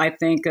is, I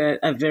think,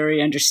 a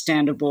very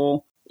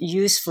understandable,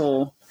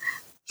 useful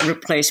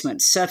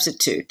replacement,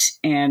 substitute.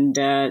 And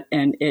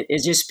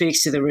it just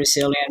speaks to the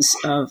resilience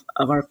of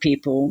our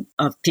people,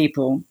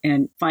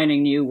 and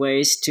finding new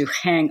ways to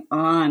hang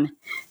on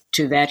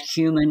to that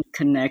human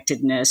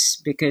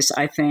connectedness, because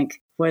I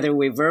think whether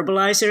we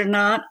verbalize it or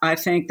not, I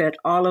think that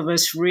all of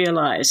us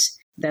realize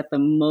that the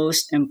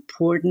most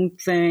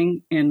important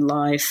thing in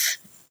life,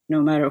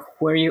 no matter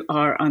where you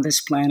are on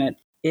this planet,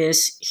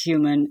 is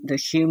the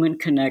human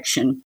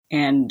connection,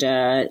 and,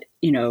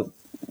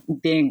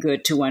 being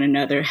good to one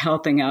another,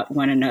 helping out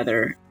one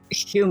another.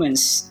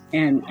 Humans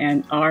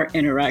and our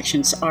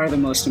interactions are the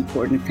most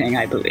important thing,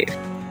 I believe.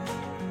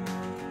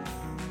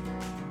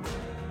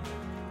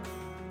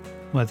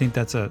 Well, I think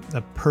that's a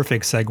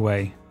perfect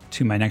segue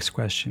to my next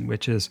question,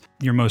 which is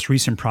your most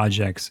recent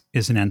project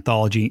is an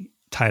anthology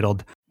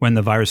titled When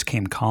the Virus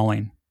Came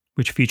Calling,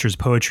 which features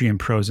poetry and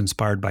prose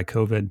inspired by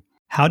COVID.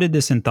 How did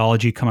this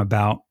anthology come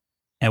about,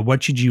 and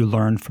what did you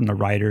learn from the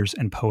writers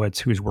and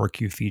poets whose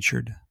work you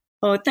featured?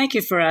 Oh, thank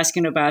you for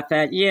asking about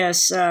that.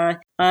 Yes,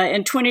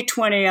 in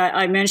 2020,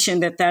 I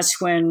mentioned that's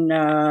when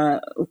I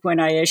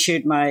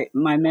issued my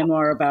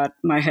memoir about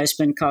my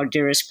husband called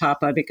Dearest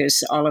Papa,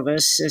 because all of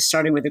us,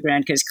 starting with the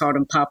grandkids, called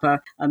him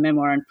Papa, a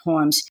memoir and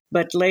poems.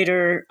 But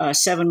later,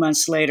 7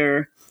 months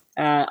later,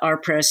 our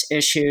press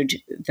issued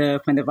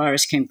When the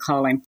Virus Came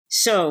Calling.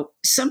 So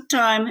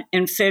sometime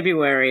in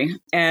February,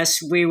 as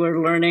we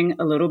were learning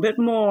a little bit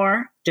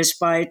more,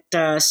 despite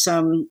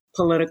some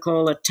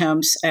political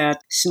attempts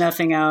at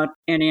snuffing out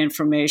any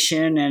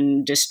information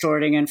and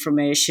distorting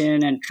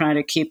information and trying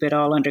to keep it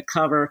all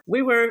undercover,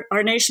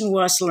 our nation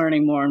was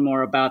learning more and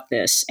more about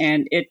this.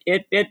 And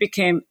it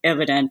became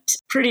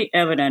pretty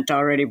evident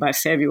already by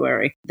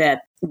February,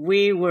 that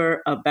we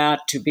were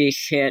about to be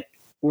hit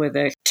with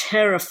a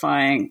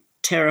terrifying,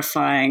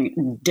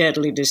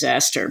 deadly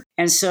disaster.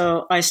 And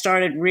so I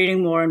started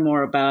reading more and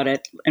more about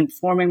it,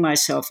 informing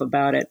myself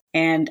about it.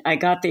 And I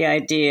got the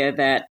idea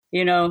that,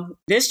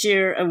 this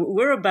year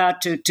we're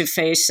about to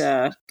face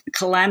a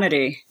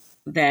calamity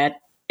that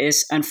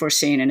is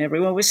unforeseen. And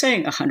everyone was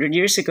saying 100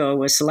 years ago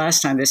was the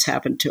last time this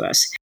happened to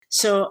us.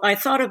 So I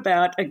thought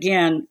about,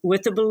 again,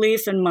 with the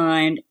belief in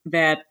mind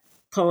that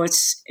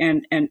poets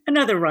and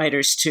other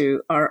writers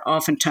too are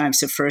oftentimes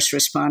the first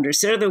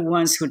responders. They're the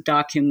ones who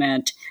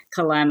document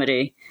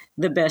calamity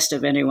the best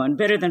of anyone,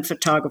 better than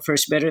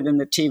photographers, better than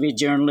the TV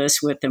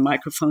journalists with their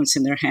microphones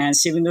in their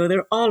hands, even though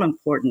they're all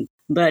important.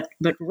 But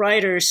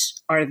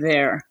writers are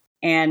there.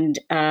 And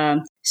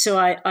so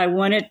I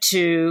wanted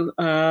to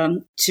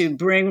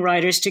bring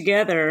writers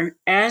together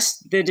as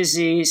the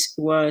disease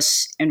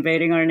was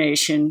invading our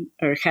nation,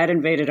 or had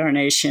invaded our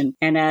nation,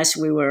 and as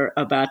we were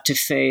about to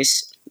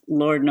face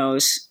Lord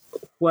knows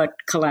what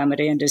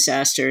calamity and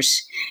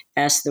disasters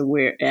as the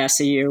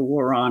year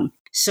wore on.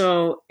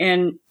 So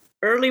in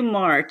early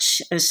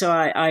March,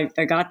 I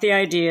got the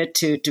idea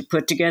to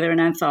put together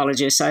an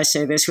anthology. So I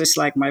say this was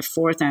like my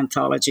fourth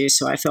anthology,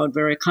 so I felt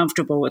very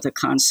comfortable with the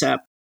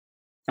concept.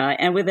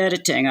 And with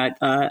editing,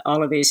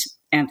 all of these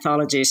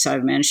anthologies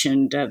I've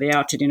mentioned, the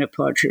Altadena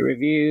Poetry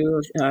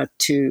Review,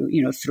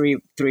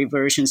 three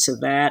versions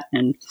of that,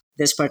 and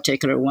this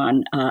particular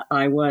one,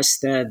 I was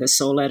the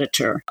sole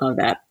editor of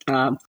that.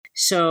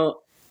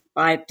 So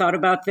I thought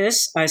about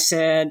this. I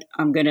said,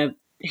 I'm going to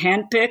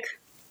handpick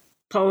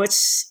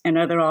poets and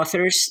other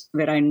authors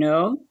that I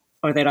know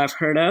or that I've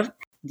heard of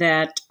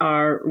that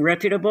are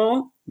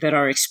reputable, that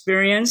are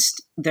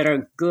experienced, that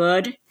are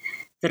good,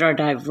 that are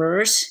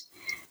diverse,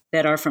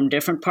 that are from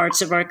different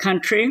parts of our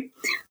country.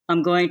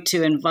 I'm going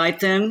to invite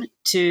them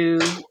to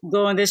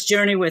go on this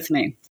journey with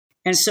me.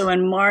 And so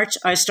in March,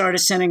 I started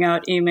sending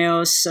out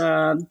emails,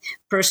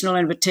 personal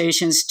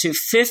invitations to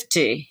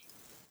 50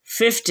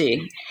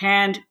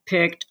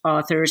 hand-picked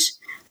authors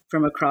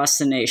from across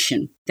the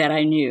nation that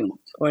I knew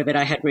or that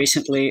I had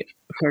recently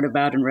heard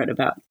about and read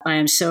about. I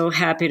am so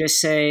happy to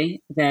say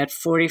that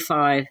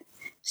 45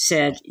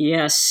 said,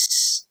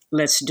 yes,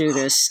 let's do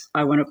this.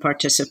 I want to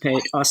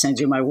participate. I'll send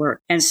you my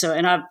work. And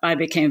I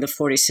became the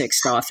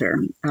 46th author.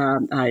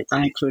 I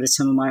included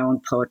some of my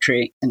own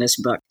poetry in this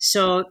book.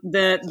 So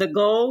the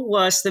goal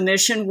was, the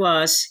mission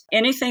was,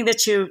 anything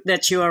that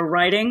you are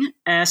writing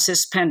as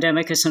this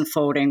pandemic is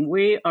unfolding,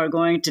 we are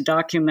going to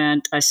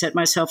document. I set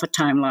myself a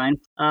timeline.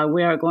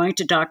 We are going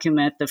to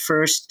document the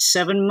first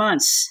 7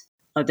 months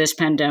of this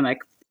pandemic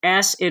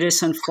as it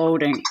is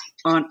unfolding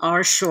on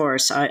our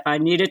shores. I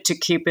needed to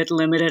keep it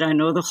limited. I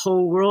know the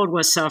whole world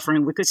was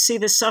suffering. We could see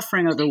the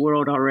suffering of the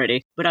world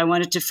already, but I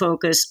wanted to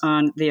focus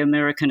on the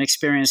American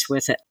experience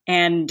with it.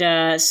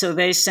 And so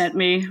they sent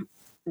me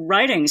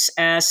writings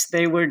as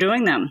they were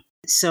doing them.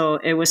 So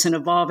it was an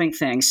evolving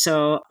thing.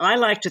 So I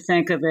like to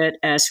think of it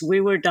as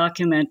we were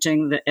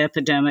documenting the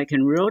epidemic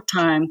in real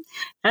time,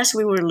 as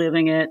we were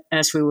living it,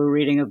 as we were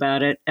reading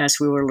about it, as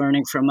we were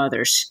learning from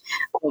others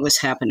what was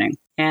happening.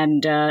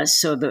 And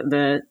so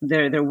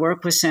their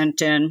work was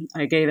sent in.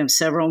 I gave them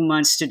several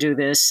months to do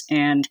this,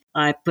 and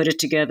I put it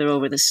together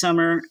over the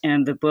summer,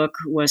 and the book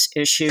was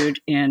issued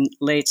in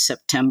late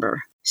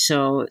September.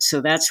 So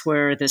that's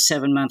where the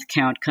 7-month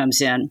count comes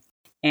in.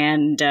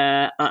 And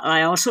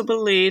I also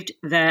believed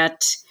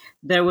that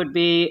there would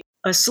be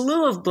a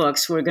slew of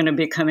books were going to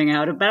be coming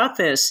out about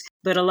this,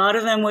 but a lot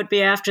of them would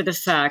be after the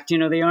fact,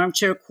 the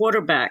armchair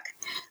quarterback,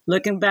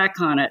 looking back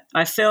on it.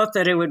 I felt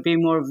that it would be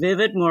more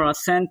vivid, more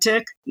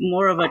authentic,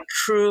 more of a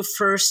true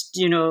first,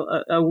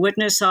 a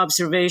witness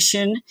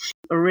observation,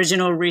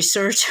 original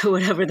research,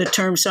 whatever the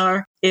terms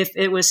are, if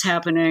it was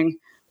happening,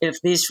 if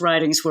these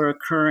writings were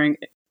occurring,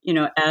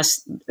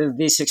 as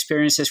these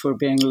experiences were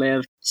being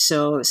lived.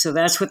 So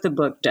that's what the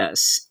book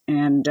does.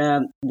 And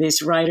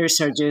these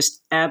writers are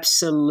just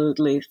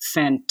absolutely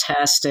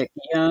fantastic.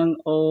 Young,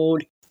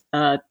 old,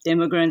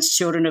 immigrants,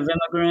 children of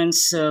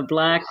immigrants,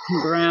 Black,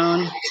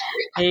 brown,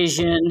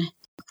 Asian,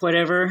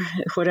 whatever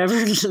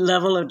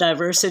level of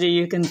diversity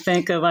you can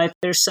think of.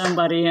 There's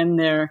somebody in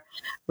there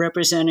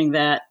representing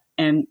that.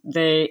 And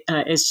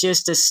it's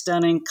just a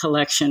stunning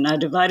collection. I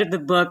divided the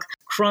book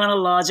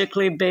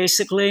chronologically,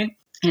 basically,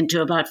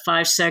 into about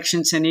 5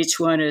 sections, and each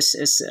one is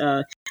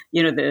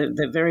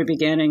the very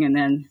beginning, and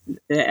then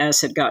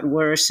as it got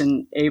worse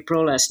in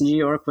April, as New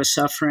York was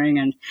suffering,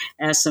 and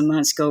as the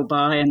months go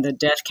by and the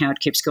death count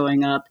keeps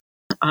going up.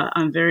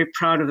 I'm very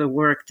proud of the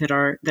work that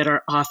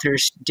our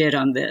authors did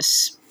on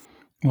this.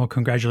 Well,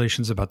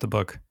 congratulations about the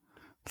book,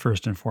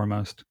 first and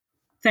foremost.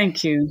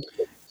 Thank you.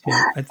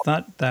 Yeah, I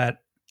thought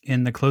that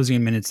in the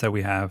closing minutes that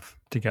we have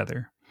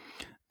together,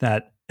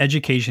 that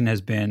education has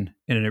been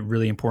a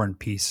really important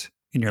piece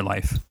in your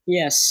life.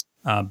 Yes.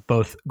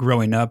 Both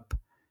growing up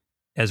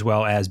as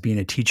well as being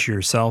a teacher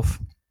yourself.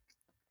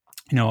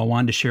 I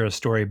wanted to share a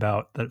story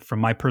about that from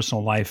my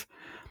personal life.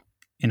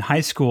 In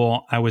high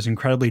school, I was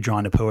incredibly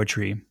drawn to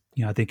poetry.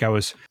 I think I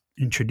was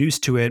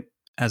introduced to it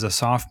as a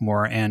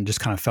sophomore and just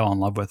kind of fell in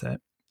love with it.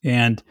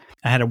 And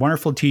I had a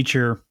wonderful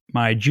teacher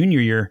my junior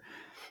year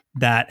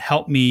that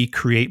helped me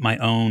create my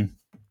own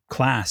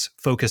class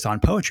focused on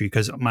poetry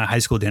because my high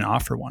school didn't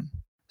offer one.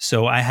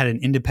 So I had an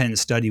independent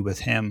study with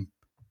him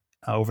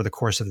over the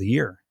course of the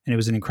year. And it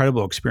was an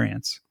incredible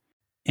experience.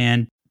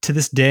 And to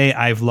this day,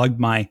 I've lugged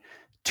my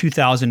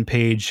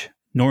 2,000-page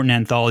Norton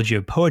Anthology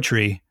of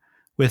Poetry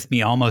with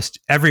me almost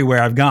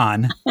everywhere I've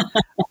gone,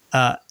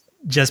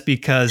 just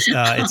because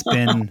it's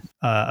been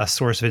a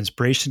source of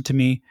inspiration to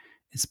me.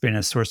 It's been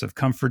a source of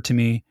comfort to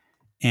me.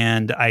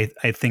 And I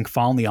think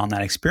fondly on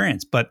that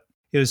experience. But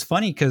it was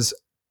funny because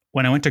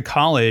when I went to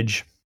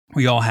college,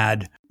 we all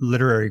had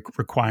literary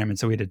requirements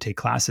that we had to take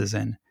classes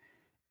in.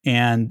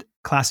 And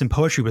class in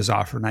poetry was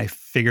offered, and I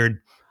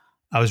figured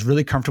I was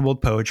really comfortable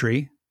with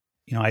poetry.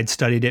 I'd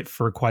studied it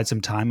for quite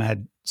some time. I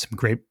had some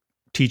great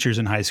teachers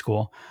in high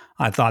school.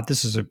 I thought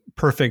this is a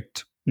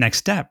perfect next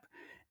step.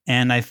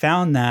 And I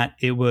found that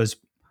it was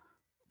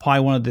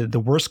probably one of the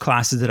worst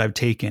classes that I've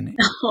taken.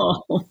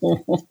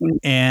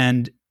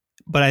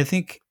 But I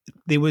think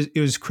it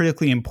was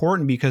critically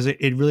important because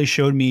it really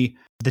showed me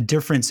the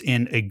difference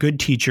in a good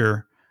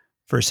teacher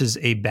versus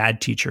a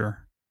bad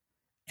teacher,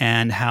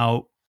 and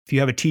how if you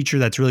have a teacher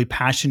that's really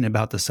passionate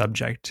about the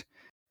subject,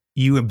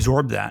 you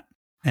absorb that.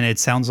 And it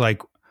sounds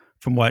like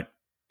from what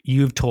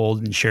you've told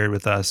and shared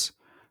with us,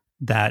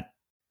 that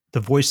the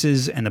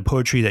voices and the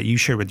poetry that you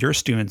shared with your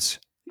students,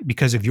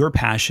 because of your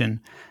passion,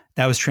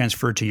 that was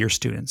transferred to your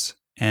students.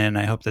 And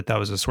I hope that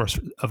was a source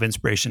of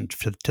inspiration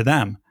to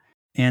them.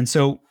 And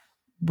so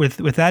with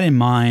that in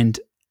mind,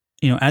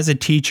 as a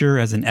teacher,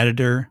 as an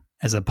editor,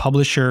 as a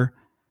publisher,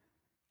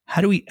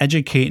 how do we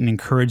educate and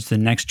encourage the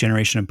next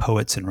generation of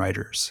poets and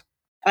writers?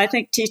 I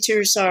think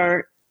teachers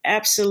are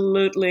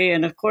absolutely,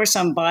 and of course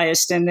I'm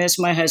biased in this,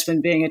 my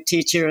husband being a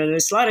teacher.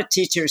 There's a lot of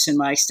teachers in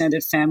my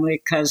extended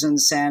family,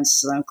 cousins,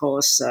 aunts,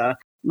 uncles.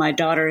 My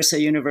daughter is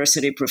a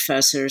university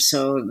professor,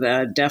 so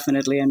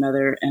definitely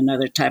another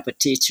type of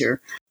teacher.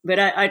 But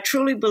I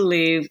truly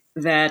believe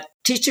that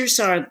teachers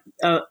are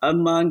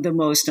among the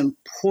most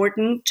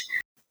important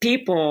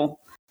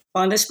people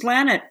on this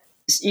planet.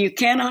 you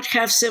cannot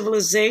have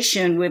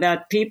civilization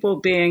without people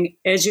being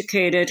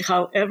educated,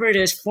 however it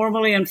is,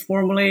 formally,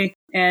 informally,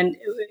 and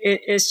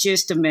it's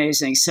just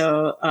amazing.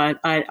 So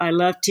I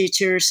love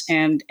teachers,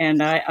 and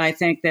I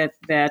think that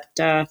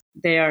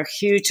they are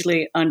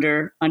hugely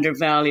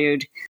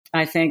undervalued.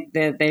 I think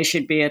that they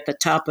should be at the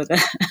top of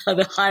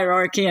the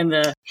hierarchy, and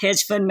the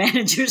hedge fund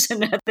managers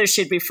and others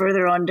should be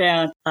further on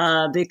down,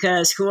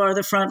 because who are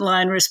the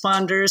frontline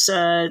responders?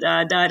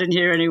 I didn't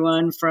hear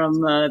anyone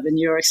from the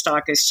New York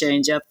Stock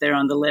Exchange up there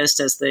on the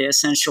list as the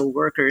essential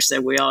workers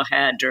that we all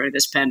had during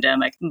this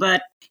pandemic.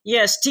 But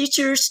yes,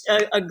 teachers,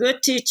 a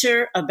good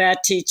teacher, a bad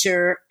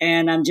teacher,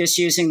 and I'm just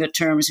using the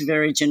terms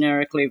very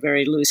generically,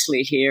 very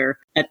loosely here.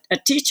 A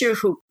teacher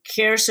who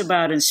cares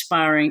about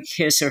inspiring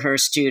his or her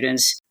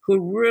students,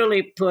 who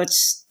really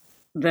puts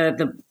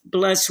the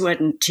blood, sweat,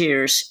 and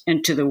tears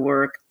into the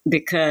work,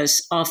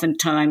 because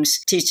oftentimes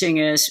teaching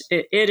it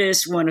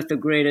is one of the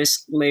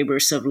greatest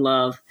labors of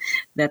love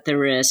that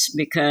there is,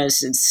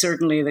 because it's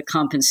certainly the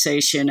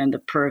compensation and the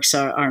perks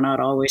are not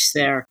always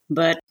there,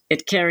 but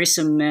it carries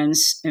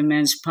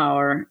immense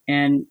power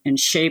in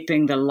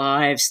shaping the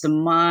lives, the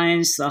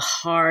minds, the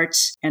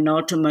hearts, and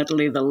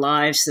ultimately the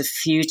lives, the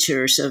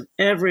futures of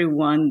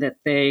everyone that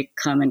they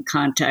come in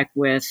contact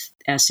with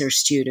as their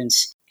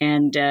students.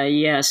 And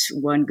yes,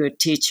 one good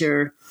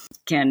teacher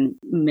can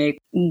make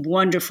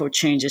wonderful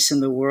changes in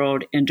the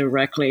world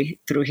indirectly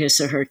through his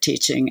or her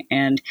teaching.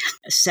 And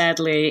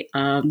sadly,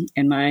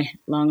 in my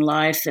long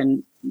life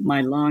and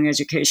my long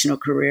educational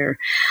career,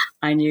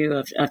 I knew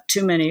of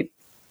too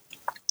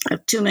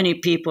many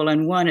people,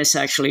 and one is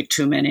actually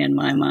too many in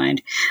my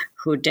mind,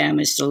 who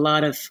damaged a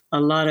lot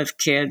of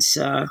kids,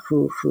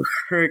 who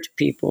hurt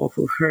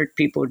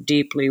people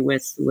deeply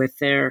with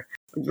their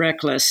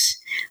reckless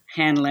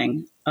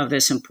handling of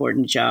this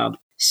important job.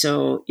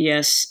 So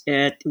yes,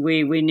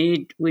 we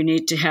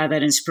need to have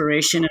that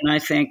inspiration, and I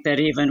think that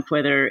even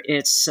whether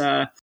it's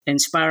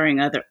inspiring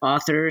other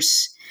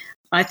authors,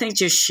 I think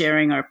just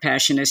sharing our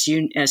passion, as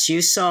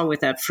you saw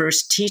with that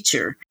first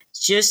teacher,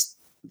 just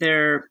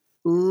their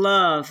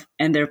love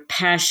and their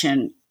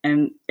passion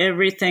and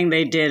everything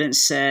they did and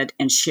said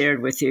and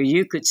shared with you,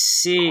 you could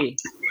see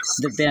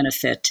the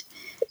benefit.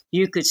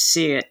 You could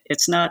see it.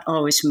 It's not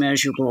always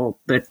measurable,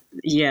 but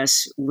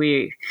yes,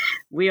 we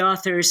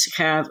authors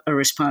have a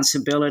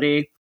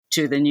responsibility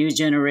to the new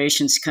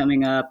generations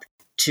coming up,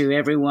 to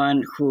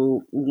everyone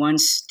who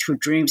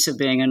dreams of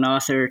being an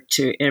author,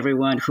 to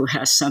everyone who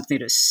has something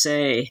to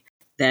say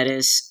that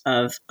is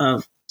of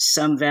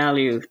some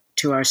value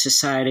to our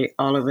society.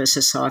 All of us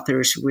as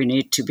authors, we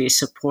need to be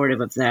supportive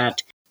of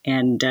that,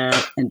 and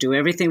do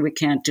everything we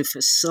can to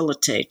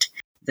facilitate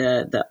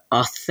the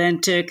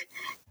authentic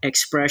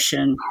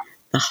expression,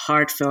 the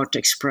heartfelt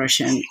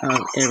expression of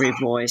every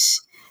voice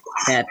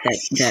that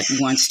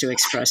wants to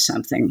express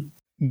something.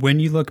 When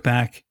you look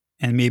back,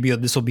 and maybe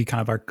this will be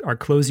kind of our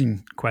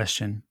closing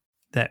question,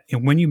 that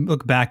when you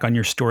look back on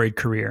your storied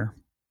career,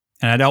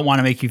 and I don't want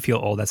to make you feel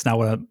old, that's not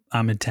what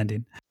I'm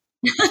intending.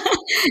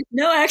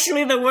 No,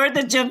 actually, the word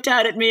that jumped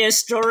out at me is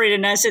storied,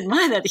 and I said,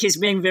 that he's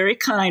being very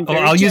kind. Very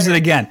I'll generous. Use it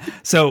again.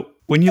 So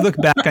when you look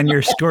back on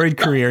your storied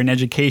career in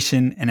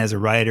education and as a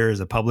writer, as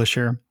a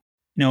publisher,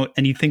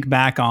 and you think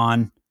back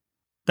on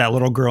that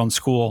little girl in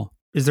school,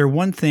 is there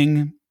one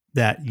thing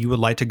that you would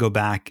like to go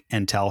back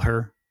and tell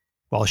her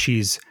while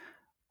she's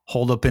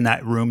holed up in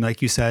that room,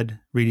 like you said,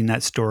 reading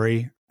that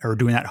story or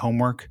doing that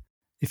homework,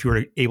 if you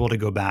were able to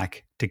go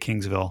back to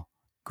Kingsville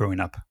growing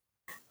up?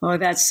 Oh,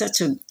 that's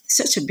such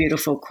a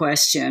beautiful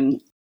question.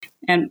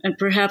 And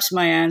perhaps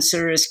my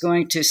answer is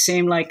going to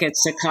seem like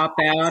it's a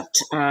cop-out.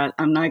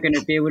 I'm not going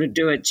to be able to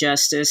do it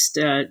justice,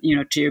 to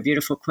your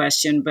beautiful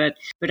question.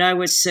 But I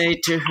would say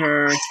to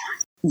her,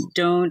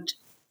 don't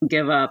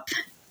give up.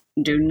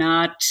 Do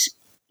not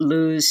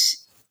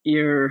lose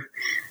your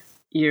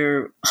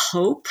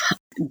hope.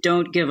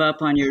 Don't give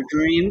up on your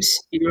dreams.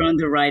 You're on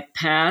the right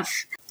path.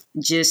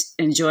 Just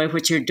enjoy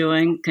what you're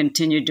doing.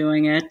 Continue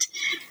doing it.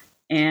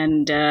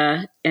 And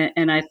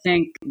I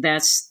think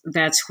that's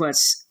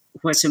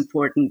what's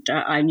important.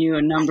 I knew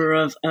a number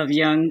of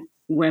young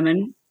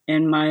women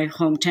in my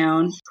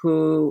hometown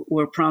who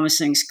were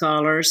promising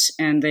scholars,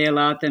 and they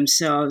allowed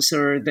themselves,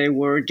 or they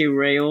were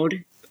derailed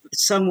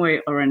some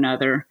way or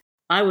another.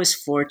 I was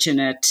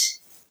fortunate.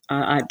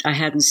 I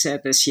hadn't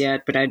said this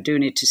yet, but I do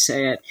need to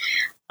say it.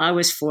 I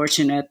was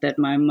fortunate that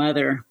my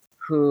mother,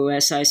 who,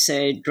 as I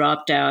say,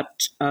 dropped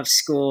out of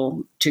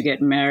school to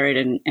get married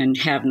and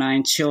have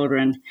 9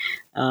 children,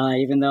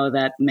 even though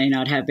that may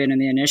not have been in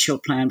the initial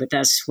plan, but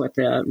that's what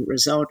the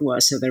result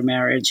was of their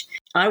marriage.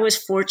 I was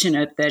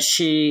fortunate that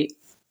she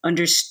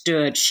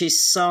understood. She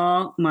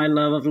saw my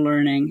love of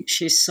learning.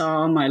 She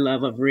saw my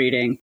love of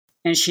reading,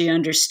 and she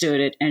understood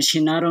it. And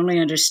she not only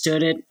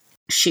understood it,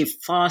 she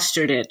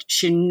fostered it.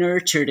 She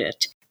nurtured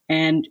it.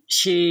 And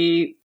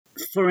she,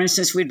 for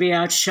instance, we'd be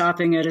out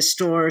shopping at a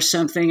store or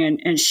something,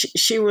 and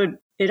she would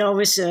it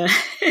always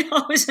it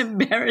always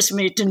embarrassed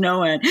me to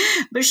no end.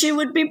 But she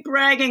would be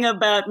bragging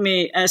about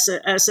me as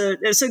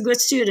a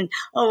good student.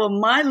 Oh, well,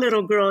 my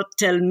little girl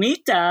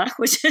Thelmita,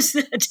 which is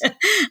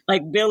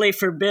like Billy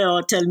for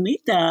Bill,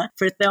 Thelmita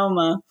for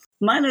Thelma.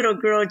 My little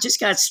girl just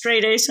got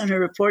straight A's on her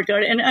report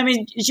card. And I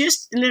mean,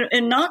 just little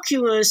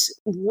innocuous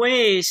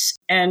ways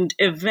and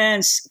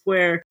events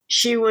where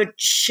she would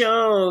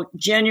show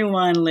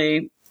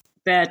genuinely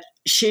that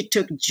she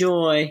took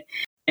joy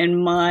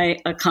in my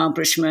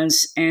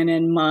accomplishments and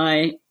in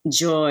my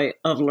joy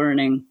of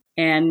learning.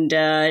 And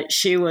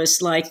she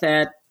was like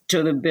that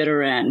to the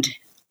bitter end.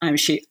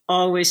 She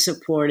always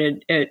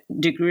supported a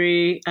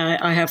degree.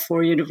 I have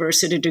 4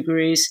 university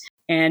degrees.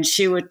 And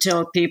she would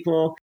tell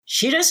people,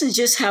 she doesn't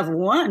just have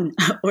 1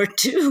 or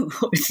 2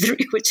 or 3,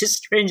 which is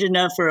strange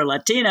enough for a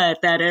Latina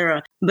at that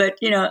era. But,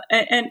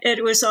 and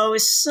it was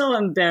always so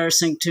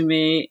embarrassing to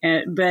me.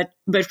 But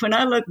when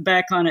I look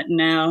back on it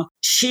now,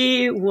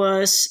 she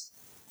was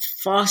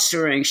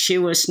fostering, she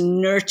was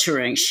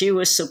nurturing, she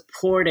was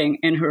supporting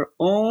in her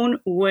own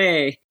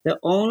way, the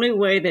only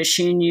way that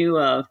she knew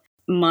of,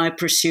 my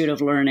pursuit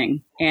of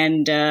learning.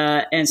 And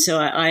so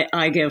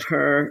I give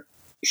her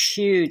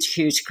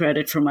huge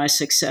credit for my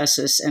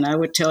successes. And I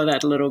would tell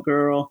that little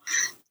girl,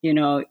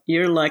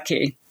 you're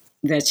lucky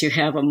that you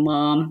have a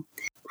mom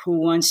who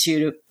wants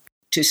you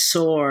to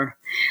soar.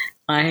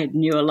 I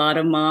knew a lot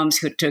of moms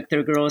who took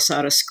their girls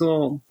out of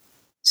school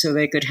so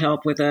they could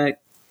help with a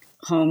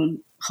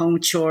home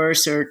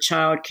chores or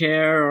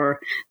childcare or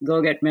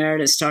go get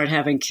married and start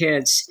having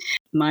kids.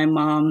 My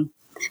mom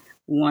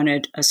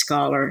wanted a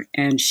scholar,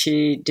 and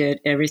she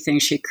did everything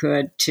she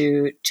could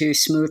to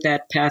smooth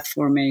that path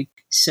for me.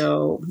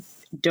 So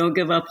don't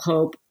give up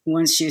hope.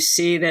 Once you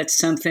see that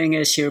something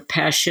is your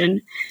passion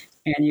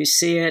and you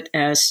see it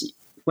as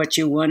what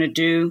you want to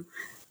do,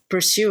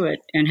 pursue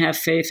it and have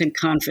faith and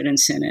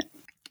confidence in it.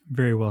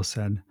 Very well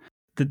said.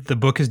 The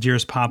book is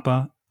Dearest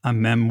Papa, a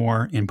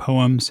memoir in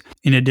poems.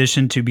 In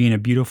addition to being a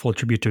beautiful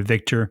tribute to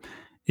Victor,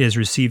 it has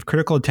received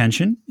critical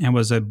attention and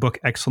was a Book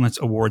Excellence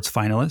Awards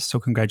finalist. So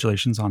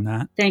congratulations on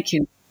that. Thank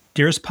you.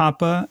 Dearest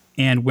Papa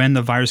and When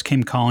the Virus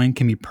Came Calling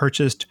can be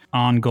purchased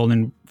on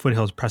Golden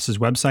Foothills Press's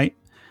website,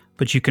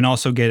 but you can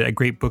also get it at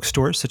great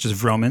bookstores such as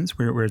Vroman's,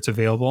 where it's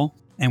available.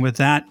 And with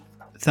that,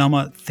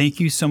 Thelma, thank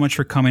you so much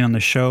for coming on the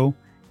show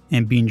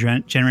and being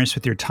generous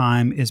with your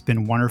time. It's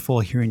been wonderful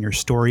hearing your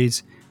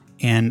stories,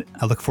 and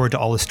I look forward to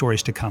all the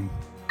stories to come.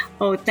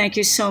 Oh, thank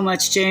you so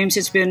much, James.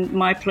 It's been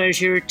my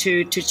pleasure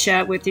to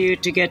chat with you,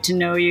 to get to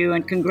know you,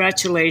 and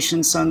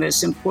congratulations on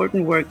this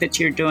important work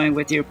that you're doing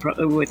with your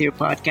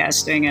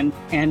podcasting,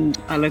 and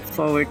I look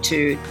forward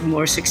to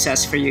more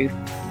success for you.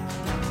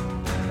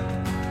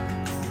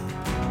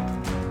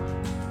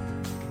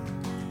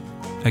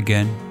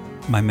 Again,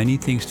 my many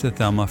thanks to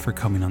Thelma for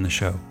coming on the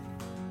show.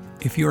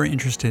 If you are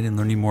interested in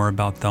learning more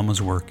about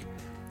Thelma's work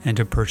and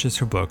to purchase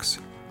her books,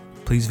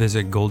 please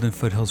visit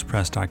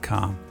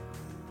goldenfoothillspress.com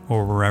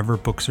or wherever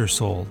books are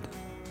sold,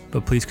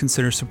 but please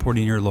consider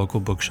supporting your local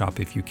bookshop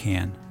if you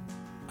can.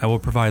 I will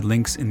provide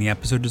links in the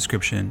episode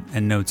description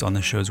and notes on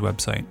the show's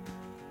website.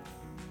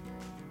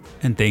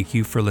 And thank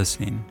you for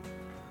listening.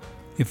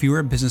 If you are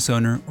a business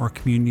owner or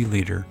community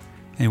leader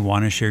and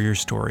want to share your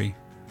story,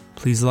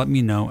 please let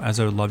me know, as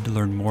I would love to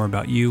learn more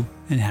about you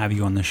and have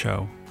you on the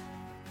show.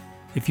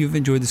 If you've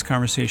enjoyed this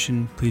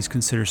conversation, please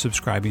consider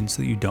subscribing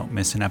so that you don't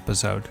miss an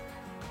episode.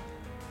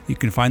 You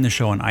can find the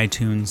show on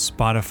iTunes,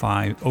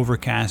 Spotify,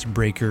 Overcast,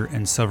 Breaker,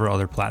 and several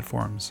other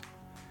platforms.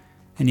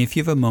 And if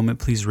you have a moment,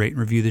 please rate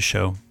and review the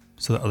show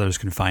so that others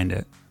can find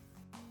it.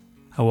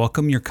 I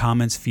welcome your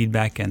comments,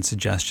 feedback, and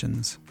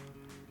suggestions.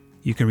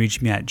 You can reach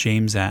me at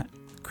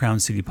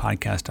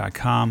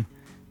james@crowncitypodcast.com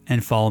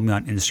and follow me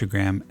on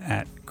Instagram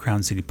at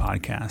Crown City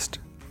Podcast.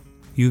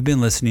 You've been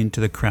listening to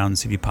the Crown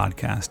City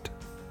Podcast.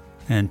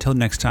 And until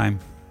next time,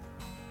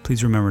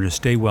 please remember to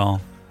stay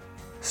well,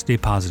 stay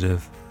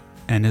positive,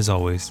 and as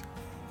always,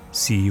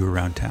 see you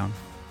around town.